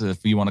outs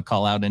if you want to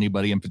call out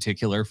anybody in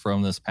particular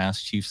from this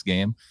past Chiefs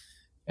game.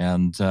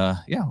 And we'll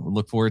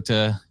look forward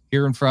to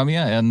hearing from you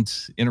and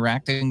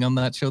interacting on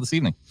that show this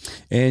evening.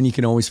 And you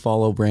can always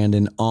follow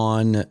Brandan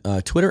on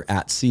Twitter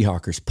at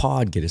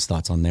SeahawkersPod. Get his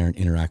thoughts on there and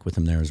interact with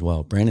him there as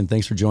well. Brandan,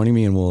 thanks for joining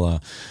me, and we'll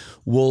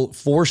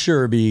for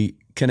sure be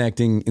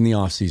connecting in the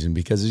off season,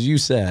 because as you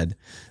said,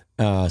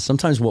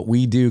 sometimes what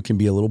we do can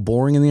be a little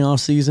boring in the off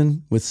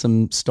season with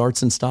some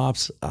starts and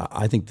stops.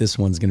 I think this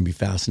one's going to be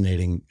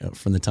fascinating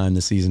from the time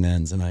the season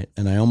ends, and I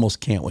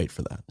almost can't wait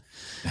for that.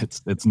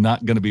 It's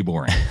not going to be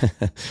boring.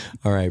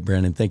 All right,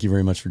 Brandan, thank you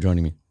very much for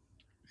joining me.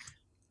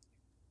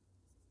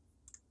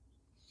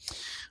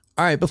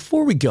 All right,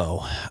 before we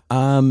go,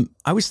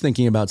 I was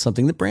thinking about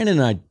something that Brandan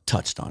and I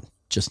touched on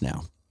just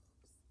now.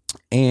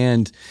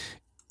 And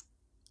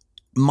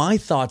my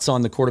thoughts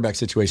on the quarterback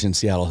situation in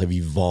Seattle have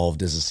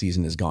evolved as the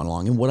season has gone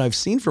along. And what I've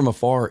seen from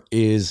afar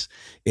is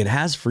it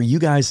has for you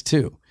guys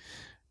too.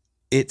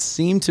 It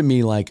seemed to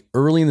me like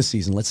early in the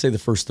season, let's say the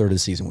first third of the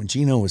season, when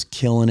Geno was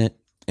killing it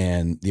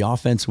and the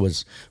offense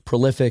was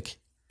prolific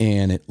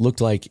and it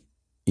looked like,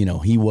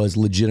 he was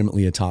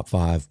legitimately a top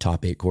 5,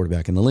 top 8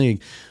 quarterback in the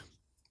league.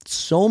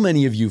 So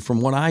many of you,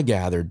 from what I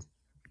gathered,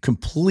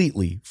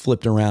 completely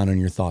flipped around on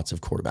your thoughts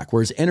of quarterback.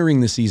 Whereas entering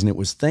the season, it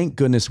was, thank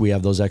goodness we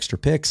have those extra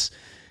picks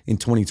in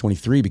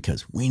 2023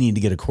 because we need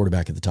to get a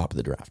quarterback at the top of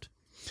the draft.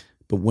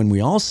 But when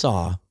we all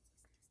saw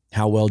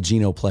how well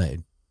Geno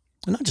played,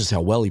 and not just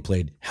how well he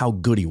played, how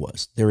good he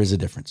was, there is a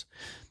difference.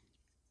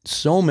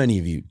 So many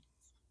of you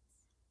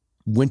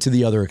went to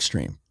the other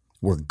extreme.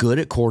 We're good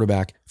at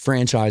quarterback,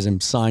 franchise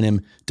him, sign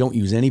him, don't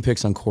use any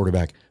picks on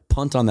quarterback,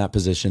 punt on that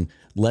position,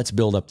 let's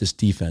build up this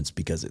defense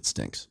because it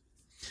stinks.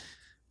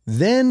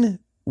 Then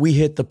we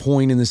hit the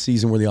point in the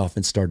season where the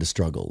offense started to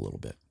struggle a little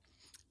bit.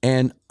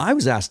 And I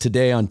was asked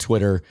today on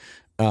Twitter,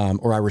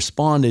 or I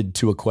responded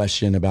to a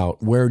question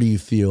about where do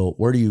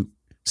you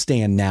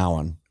stand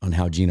now on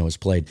how Geno has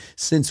played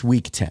since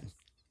week 10?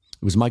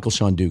 It was Michael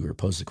Sean Duger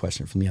posed the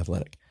question from The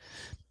Athletic.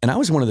 And I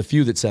was one of the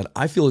few that said,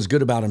 I feel as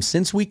good about him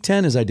since week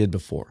 10 as I did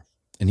before.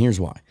 And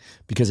here's why.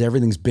 Because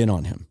everything's been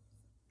on him.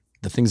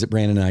 The things that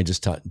Brandan and I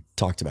just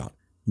talked about.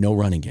 No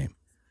running game.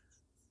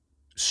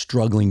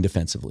 Struggling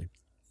defensively.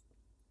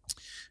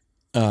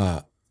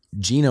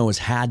 Geno has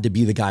had to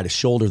be the guy to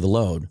shoulder the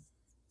load.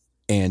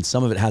 And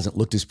some of it hasn't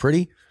looked as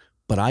pretty.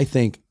 But I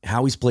think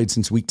how he's played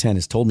since week 10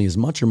 has told me as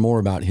much or more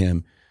about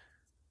him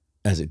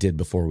as it did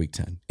before week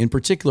 10. In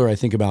particular, I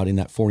think about in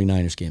that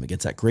 49ers game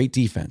against that great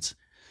defense.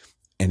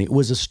 And it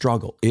was a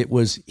struggle.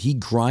 He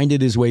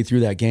grinded his way through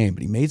that game,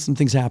 but he made some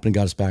things happen and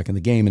got us back in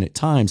the game. And at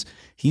times,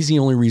 he's the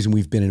only reason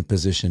we've been in a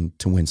position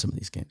to win some of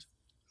these games.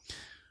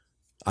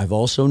 I've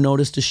also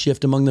noticed a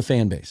shift among the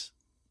fan base.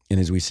 And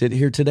as we sit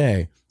here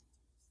today,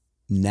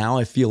 now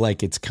I feel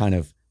like it's kind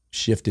of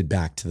shifted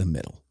back to the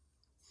middle.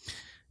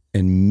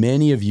 And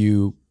many of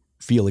you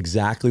feel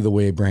exactly the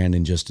way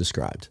Brandan just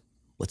described.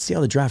 Let's see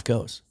how the draft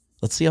goes.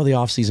 Let's see how the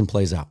offseason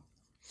plays out.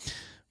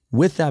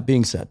 With that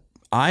being said,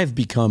 I've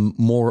become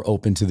more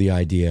open to the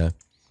idea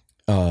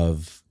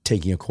of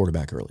taking a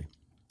quarterback early.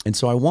 And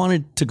so I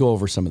wanted to go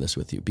over some of this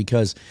with you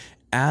because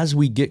as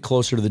we get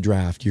closer to the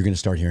draft, you're going to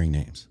start hearing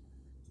names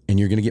and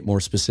you're going to get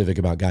more specific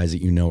about guys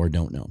that you know or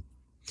don't know.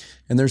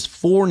 And there's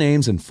 4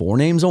 names and 4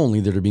 names only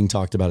that are being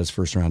talked about as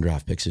first round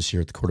draft picks this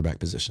year at the quarterback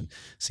position.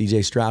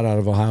 CJ Stroud out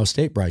of Ohio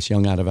State, Bryce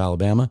Young out of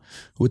Alabama,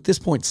 who at this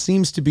point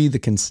seems to be the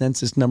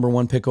consensus number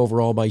 1 pick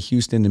overall by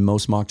Houston in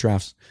most mock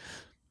drafts.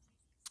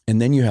 And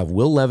then you have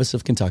Will Levis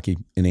of Kentucky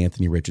and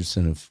Anthony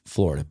Richardson of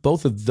Florida.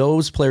 Both of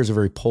those players are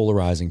very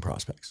polarizing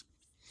prospects.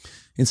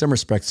 In some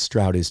respects,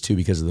 Stroud is too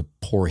because of the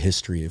poor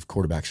history of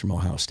quarterbacks from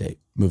Ohio State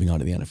moving on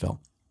to the NFL.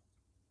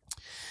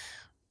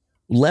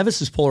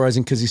 Levis is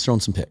polarizing because he's thrown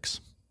some picks.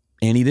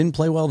 And he didn't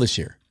play well this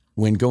year.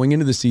 When going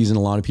into the season,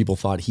 a lot of people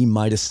thought he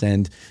might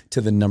ascend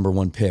to the number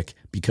 1 pick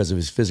because of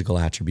his physical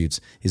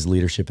attributes, his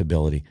leadership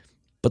ability.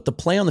 But the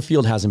play on the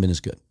field hasn't been as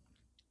good.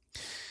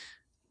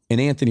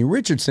 And Anthony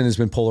Richardson has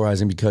been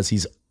polarizing because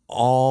he's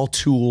all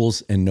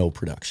tools and no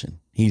production.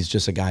 He's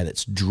just a guy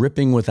that's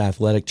dripping with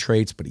athletic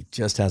traits, but he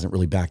just hasn't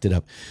really backed it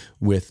up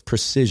with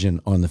precision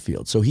on the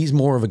field. So he's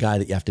more of a guy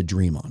that you have to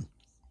dream on.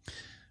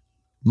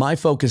 My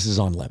focus is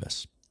on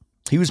Levis.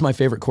 He was my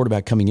favorite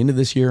quarterback coming into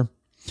this year,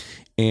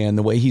 and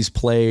the way he's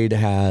played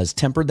has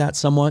tempered that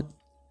somewhat.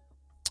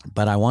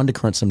 But I wanted to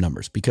crunch some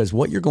numbers because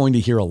what you're going to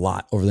hear a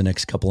lot over the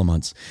next couple of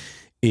months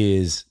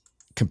is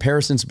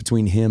comparisons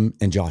between him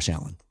and Josh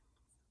Allen.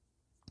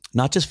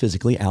 Not just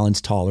physically.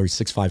 Allen's taller. He's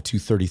 6'5",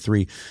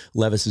 233.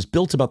 Levis is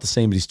built about the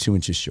same, but he's 2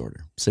 inches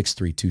shorter.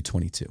 6'3",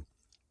 222.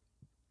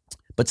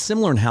 But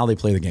similar in how they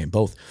play the game.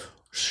 Both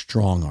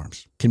strong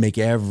arms. Can make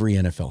every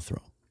NFL throw.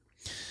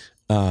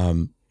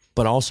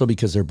 But also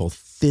because they're both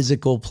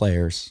physical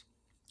players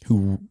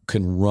who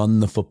can run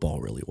the football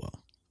really well.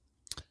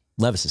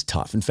 Levis is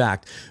tough. In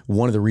fact,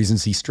 one of the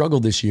reasons he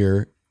struggled this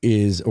year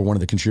or one of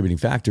the contributing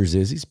factors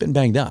is he's been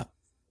banged up.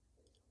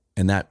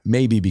 And that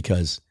may be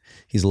because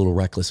he's a little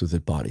reckless with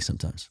his body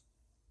sometimes.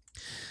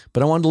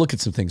 But I wanted to look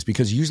at some things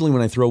because usually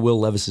when I throw Will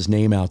Levis's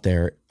name out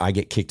there, I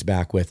get kicked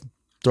back with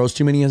throws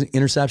too many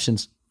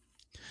interceptions.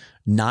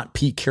 Not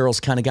Pete Carroll's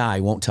kind of guy.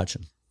 Won't touch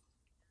him.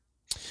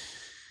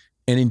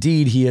 And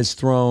indeed, he has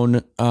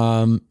thrown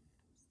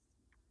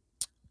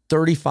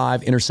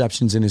 35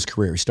 interceptions in his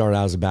career. He started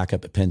out as a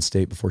backup at Penn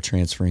State before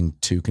transferring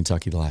to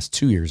Kentucky the last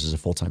 2 years as a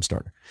full-time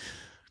starter.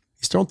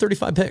 He's thrown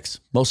 35 picks,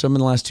 most of them in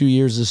the last 2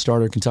 years as a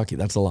starter at Kentucky.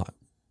 That's a lot.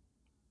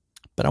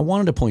 But I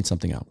wanted to point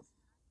something out.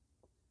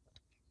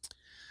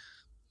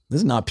 This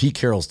is not Pete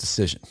Carroll's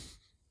decision.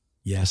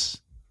 Yes.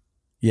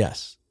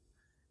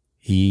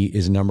 He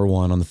is number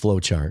 1 on the flow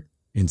chart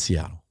in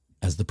Seattle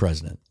as the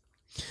president.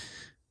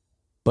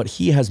 But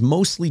he has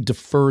mostly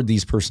deferred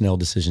these personnel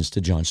decisions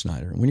to John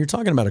Schneider. And when you're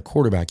talking about a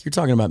quarterback, you're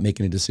talking about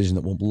making a decision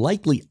that will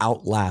likely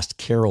outlast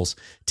Carroll's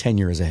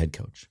tenure as a head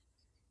coach.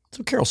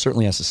 So Carroll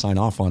certainly has to sign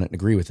off on it and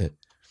agree with it.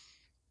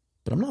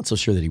 but I'm not so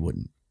sure that he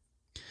wouldn't.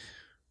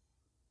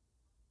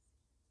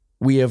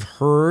 We have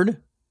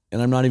heard,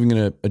 and I'm not even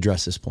going to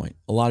address this point.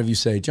 A lot of you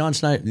say, John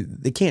Schneider,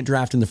 they can't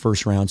draft in the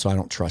first round, so I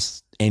don't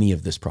trust any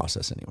of this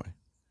process anyway.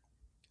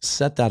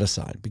 Set that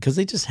aside, because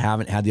they just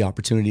haven't had the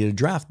opportunity to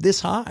draft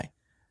this high,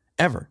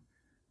 ever.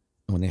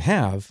 And when they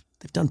have,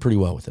 they've done pretty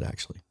well with it,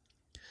 actually.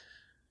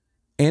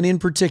 And in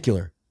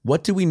particular,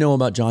 what do we know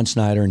about John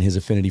Schneider and his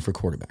affinity for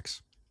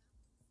quarterbacks?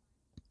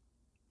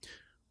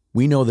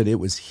 We know that it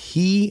was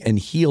he and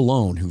he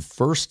alone who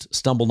first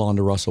stumbled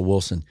onto Russell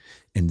Wilson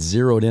and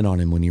zeroed in on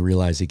him when he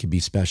realized he could be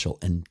special,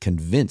 and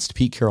convinced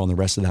Pete Carroll and the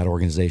rest of that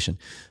organization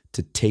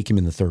to take him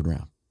in the third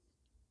round.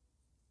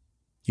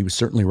 He was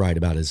certainly right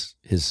about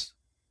his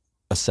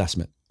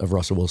assessment of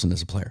Russell Wilson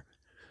as a player.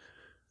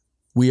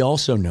 We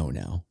also know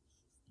now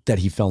that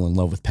he fell in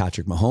love with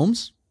Patrick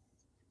Mahomes.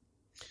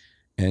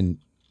 And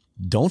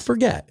don't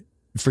forget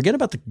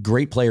about the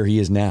great player he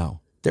is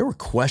now. There were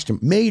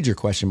major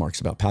question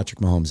marks about Patrick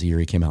Mahomes the year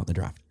he came out in the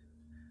draft.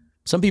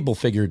 Some people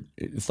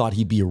thought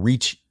he'd be a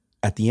reach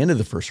at the end of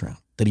the first round,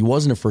 that he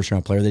wasn't a first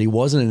round player, that he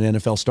wasn't an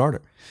NFL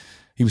starter.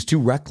 He was too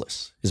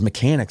reckless. His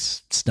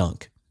mechanics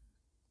stunk.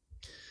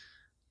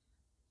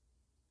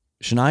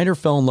 Schneider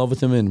fell in love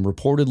with him and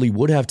reportedly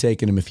would have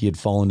taken him if he had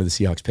fallen to the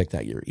Seahawks pick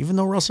that year, even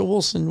though Russell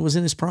Wilson was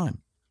in his prime.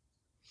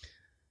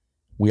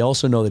 We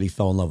also know that he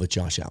fell in love with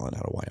Josh Allen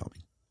out of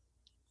Wyoming.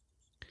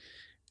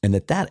 And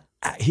that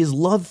his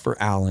love for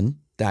Allen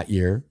that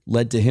year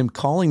led to him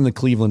calling the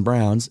Cleveland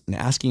Browns and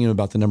asking him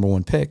about the number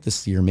 1 pick. This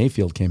is the year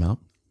Mayfield came out.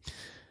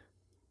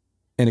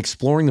 And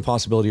exploring the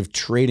possibility of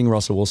trading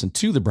Russell Wilson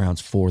to the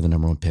Browns for the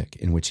number 1 pick,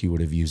 in which he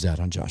would have used that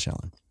on Josh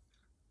Allen.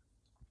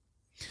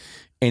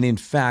 And in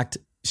fact,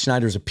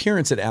 Schneider's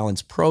appearance at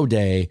Allen's pro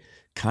day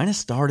kind of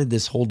started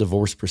this whole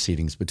divorce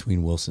proceedings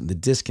between Wilson, the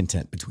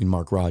discontent between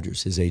Mark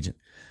Rodgers, his agent,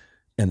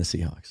 and the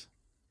Seahawks.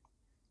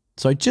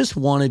 So I just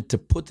wanted to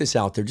put this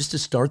out there just to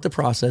start the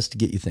process to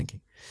get you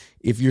thinking.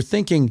 If you're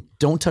thinking,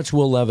 don't touch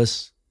Will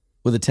Levis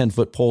with a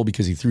 10-foot pole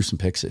because he threw some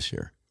picks this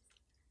year.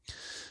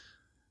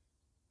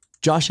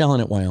 Josh Allen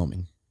at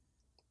Wyoming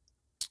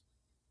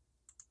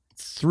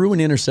threw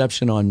an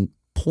interception on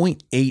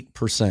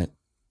 0.8%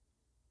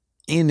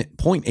 in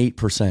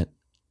 0.8%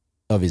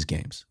 of his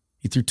games.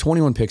 He threw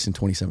 21 picks in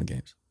 27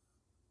 games.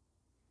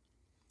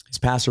 His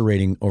passer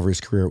rating over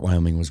his career at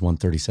Wyoming was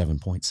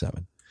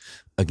 137.7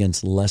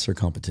 against lesser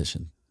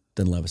competition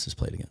than Levis has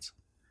played against.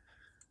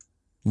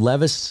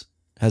 Levis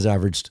has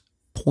averaged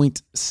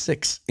 0.6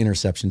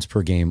 interceptions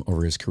per game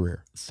over his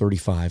career,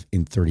 35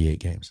 in 38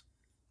 games.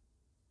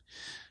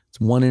 It's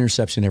 1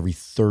 interception every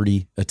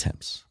 30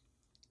 attempts.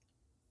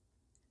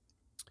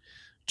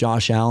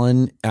 Josh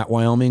Allen at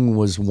Wyoming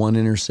was 1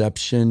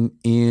 interception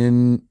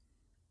in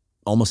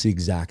almost the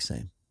exact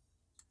same,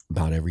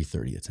 about every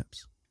 30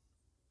 attempts.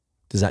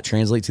 Does that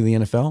translate to the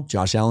NFL?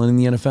 Josh Allen in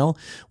the NFL,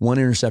 1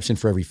 interception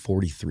for every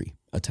 43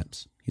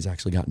 attempts. He's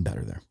actually gotten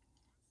better there.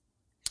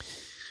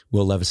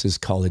 Will Levis's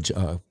college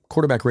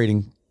quarterback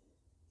rating,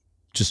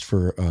 just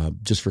for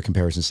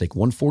comparison's sake,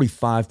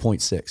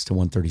 145.6 to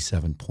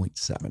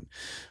 137.7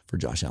 for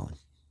Josh Allen.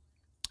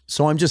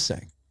 So I'm just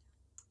saying,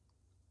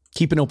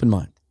 keep an open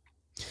mind.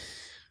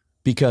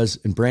 Because,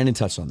 and Brandon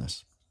touched on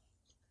this,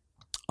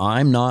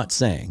 I'm not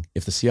saying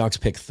if the Seahawks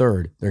pick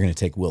 3rd, they're going to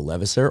take Will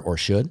Levis there, or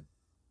should.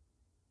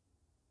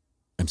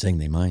 I'm saying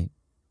they might.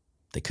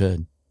 They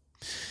could.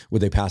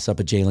 Would they pass up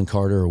a Jalen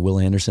Carter or Will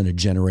Anderson, a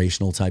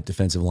generational type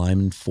defensive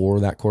lineman, for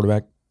that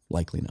quarterback?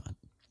 Likely not.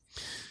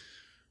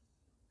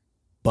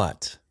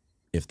 But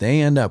if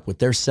they end up with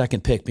their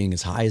 2nd pick being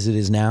as high as it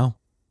is now,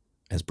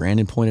 as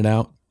Brandon pointed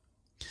out,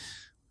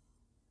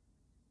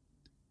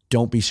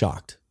 don't be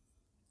shocked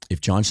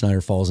if John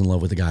Schneider falls in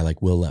love with a guy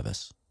like Will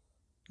Levis.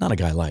 Not a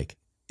guy like.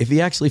 If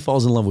he actually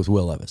falls in love with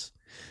Will Levis,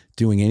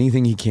 doing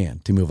anything he can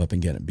to move up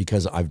and get him.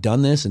 Because I've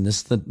done this, and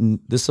this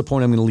is the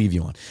point I'm going to leave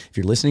you on. If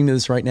you're listening to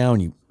this right now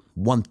and you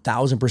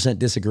 1,000%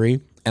 disagree,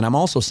 and I'm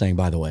also saying,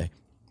 by the way,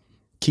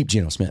 keep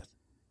Geno Smith.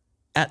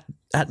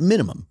 At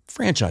minimum,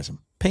 franchise him.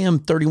 Pay him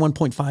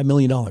 $31.5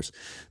 million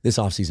this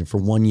offseason for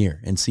 1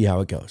 year and see how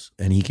it goes.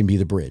 And he can be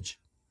the bridge.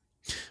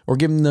 Or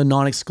give him the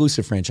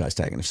non-exclusive franchise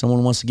tag. And if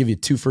someone wants to give you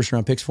 2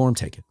 first-round picks for him,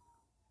 take it.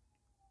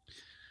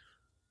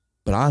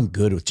 But I'm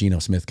good with Geno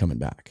Smith coming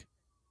back.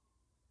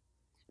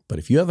 But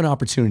if you have an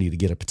opportunity to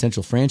get a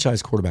potential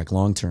franchise quarterback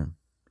long-term,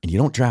 and you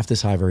don't draft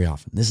this high very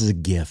often, this is a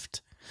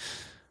gift.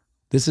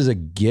 This is a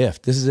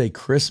gift. This is a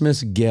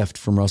Christmas gift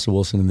from Russell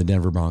Wilson and the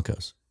Denver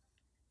Broncos.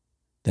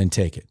 Then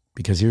take it.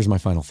 Because here's my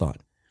final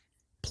thought.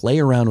 Play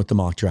around with the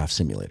mock draft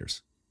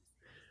simulators.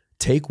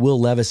 Take Will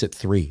Levis at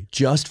 3,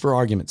 just for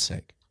argument's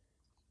sake.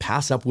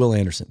 Pass up Will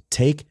Anderson.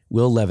 Take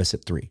Will Levis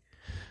at 3.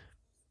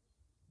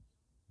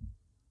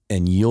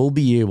 And you'll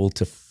be able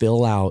to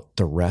fill out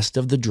the rest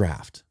of the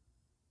draft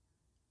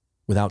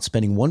without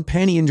spending 1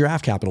 penny in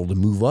draft capital to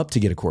move up to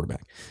get a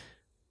quarterback,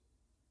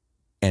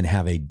 and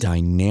have a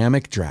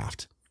dynamic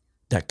draft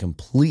that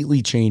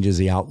completely changes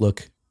the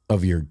outlook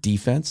of your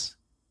defense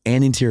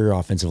and interior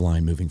offensive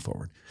line moving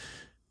forward.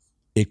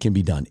 it can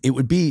be done. It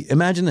would be,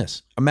 imagine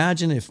this.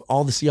 Imagine if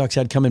all the Seahawks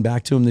had coming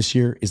back to them this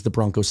year is the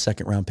Broncos'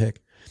 second round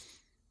pick.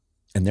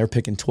 And they're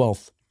picking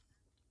 12th.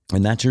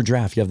 And that's your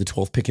draft. You have the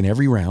 12th pick in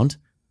every round.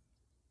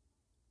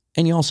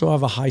 And you also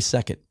have a high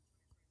second.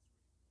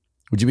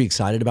 Would you be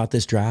excited about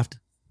this draft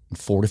and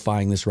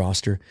fortifying this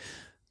roster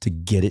to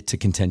get it to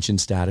contention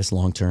status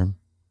long term?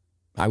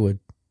 I would.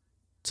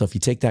 So if you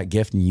take that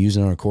gift and you use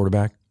it on a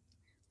quarterback,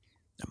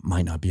 that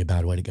might not be a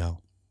bad way to go.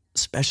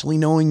 Especially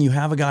knowing you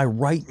have a guy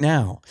right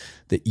now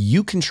that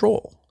you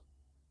control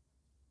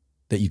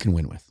that you can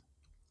win with.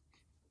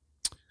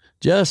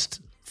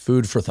 Just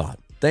food for thought.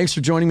 Thanks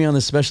for joining me on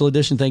this special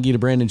edition. Thank you to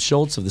Brandan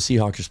Schulze of the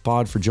Seahawkers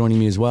Pod for joining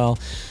me as well.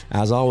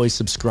 As always,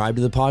 subscribe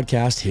to the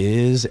podcast,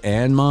 his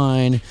and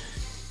mine.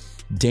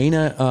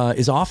 Dana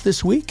is off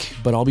this week,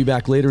 but I'll be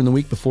back later in the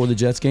week before the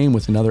Jets game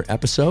with another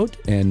episode.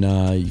 And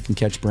you can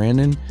catch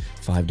Brandan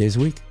 5 days a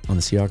week on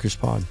the Seahawkers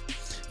Pod.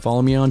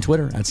 Follow me on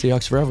Twitter at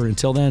Seahawks Forever.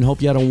 Until then,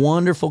 hope you had a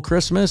wonderful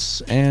Christmas,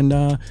 and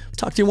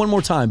talk to you one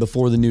more time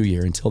before the new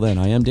year. Until then,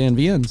 I am Dan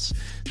Viens.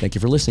 Thank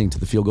you for listening to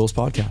the Field Goals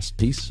Podcast.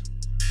 Peace.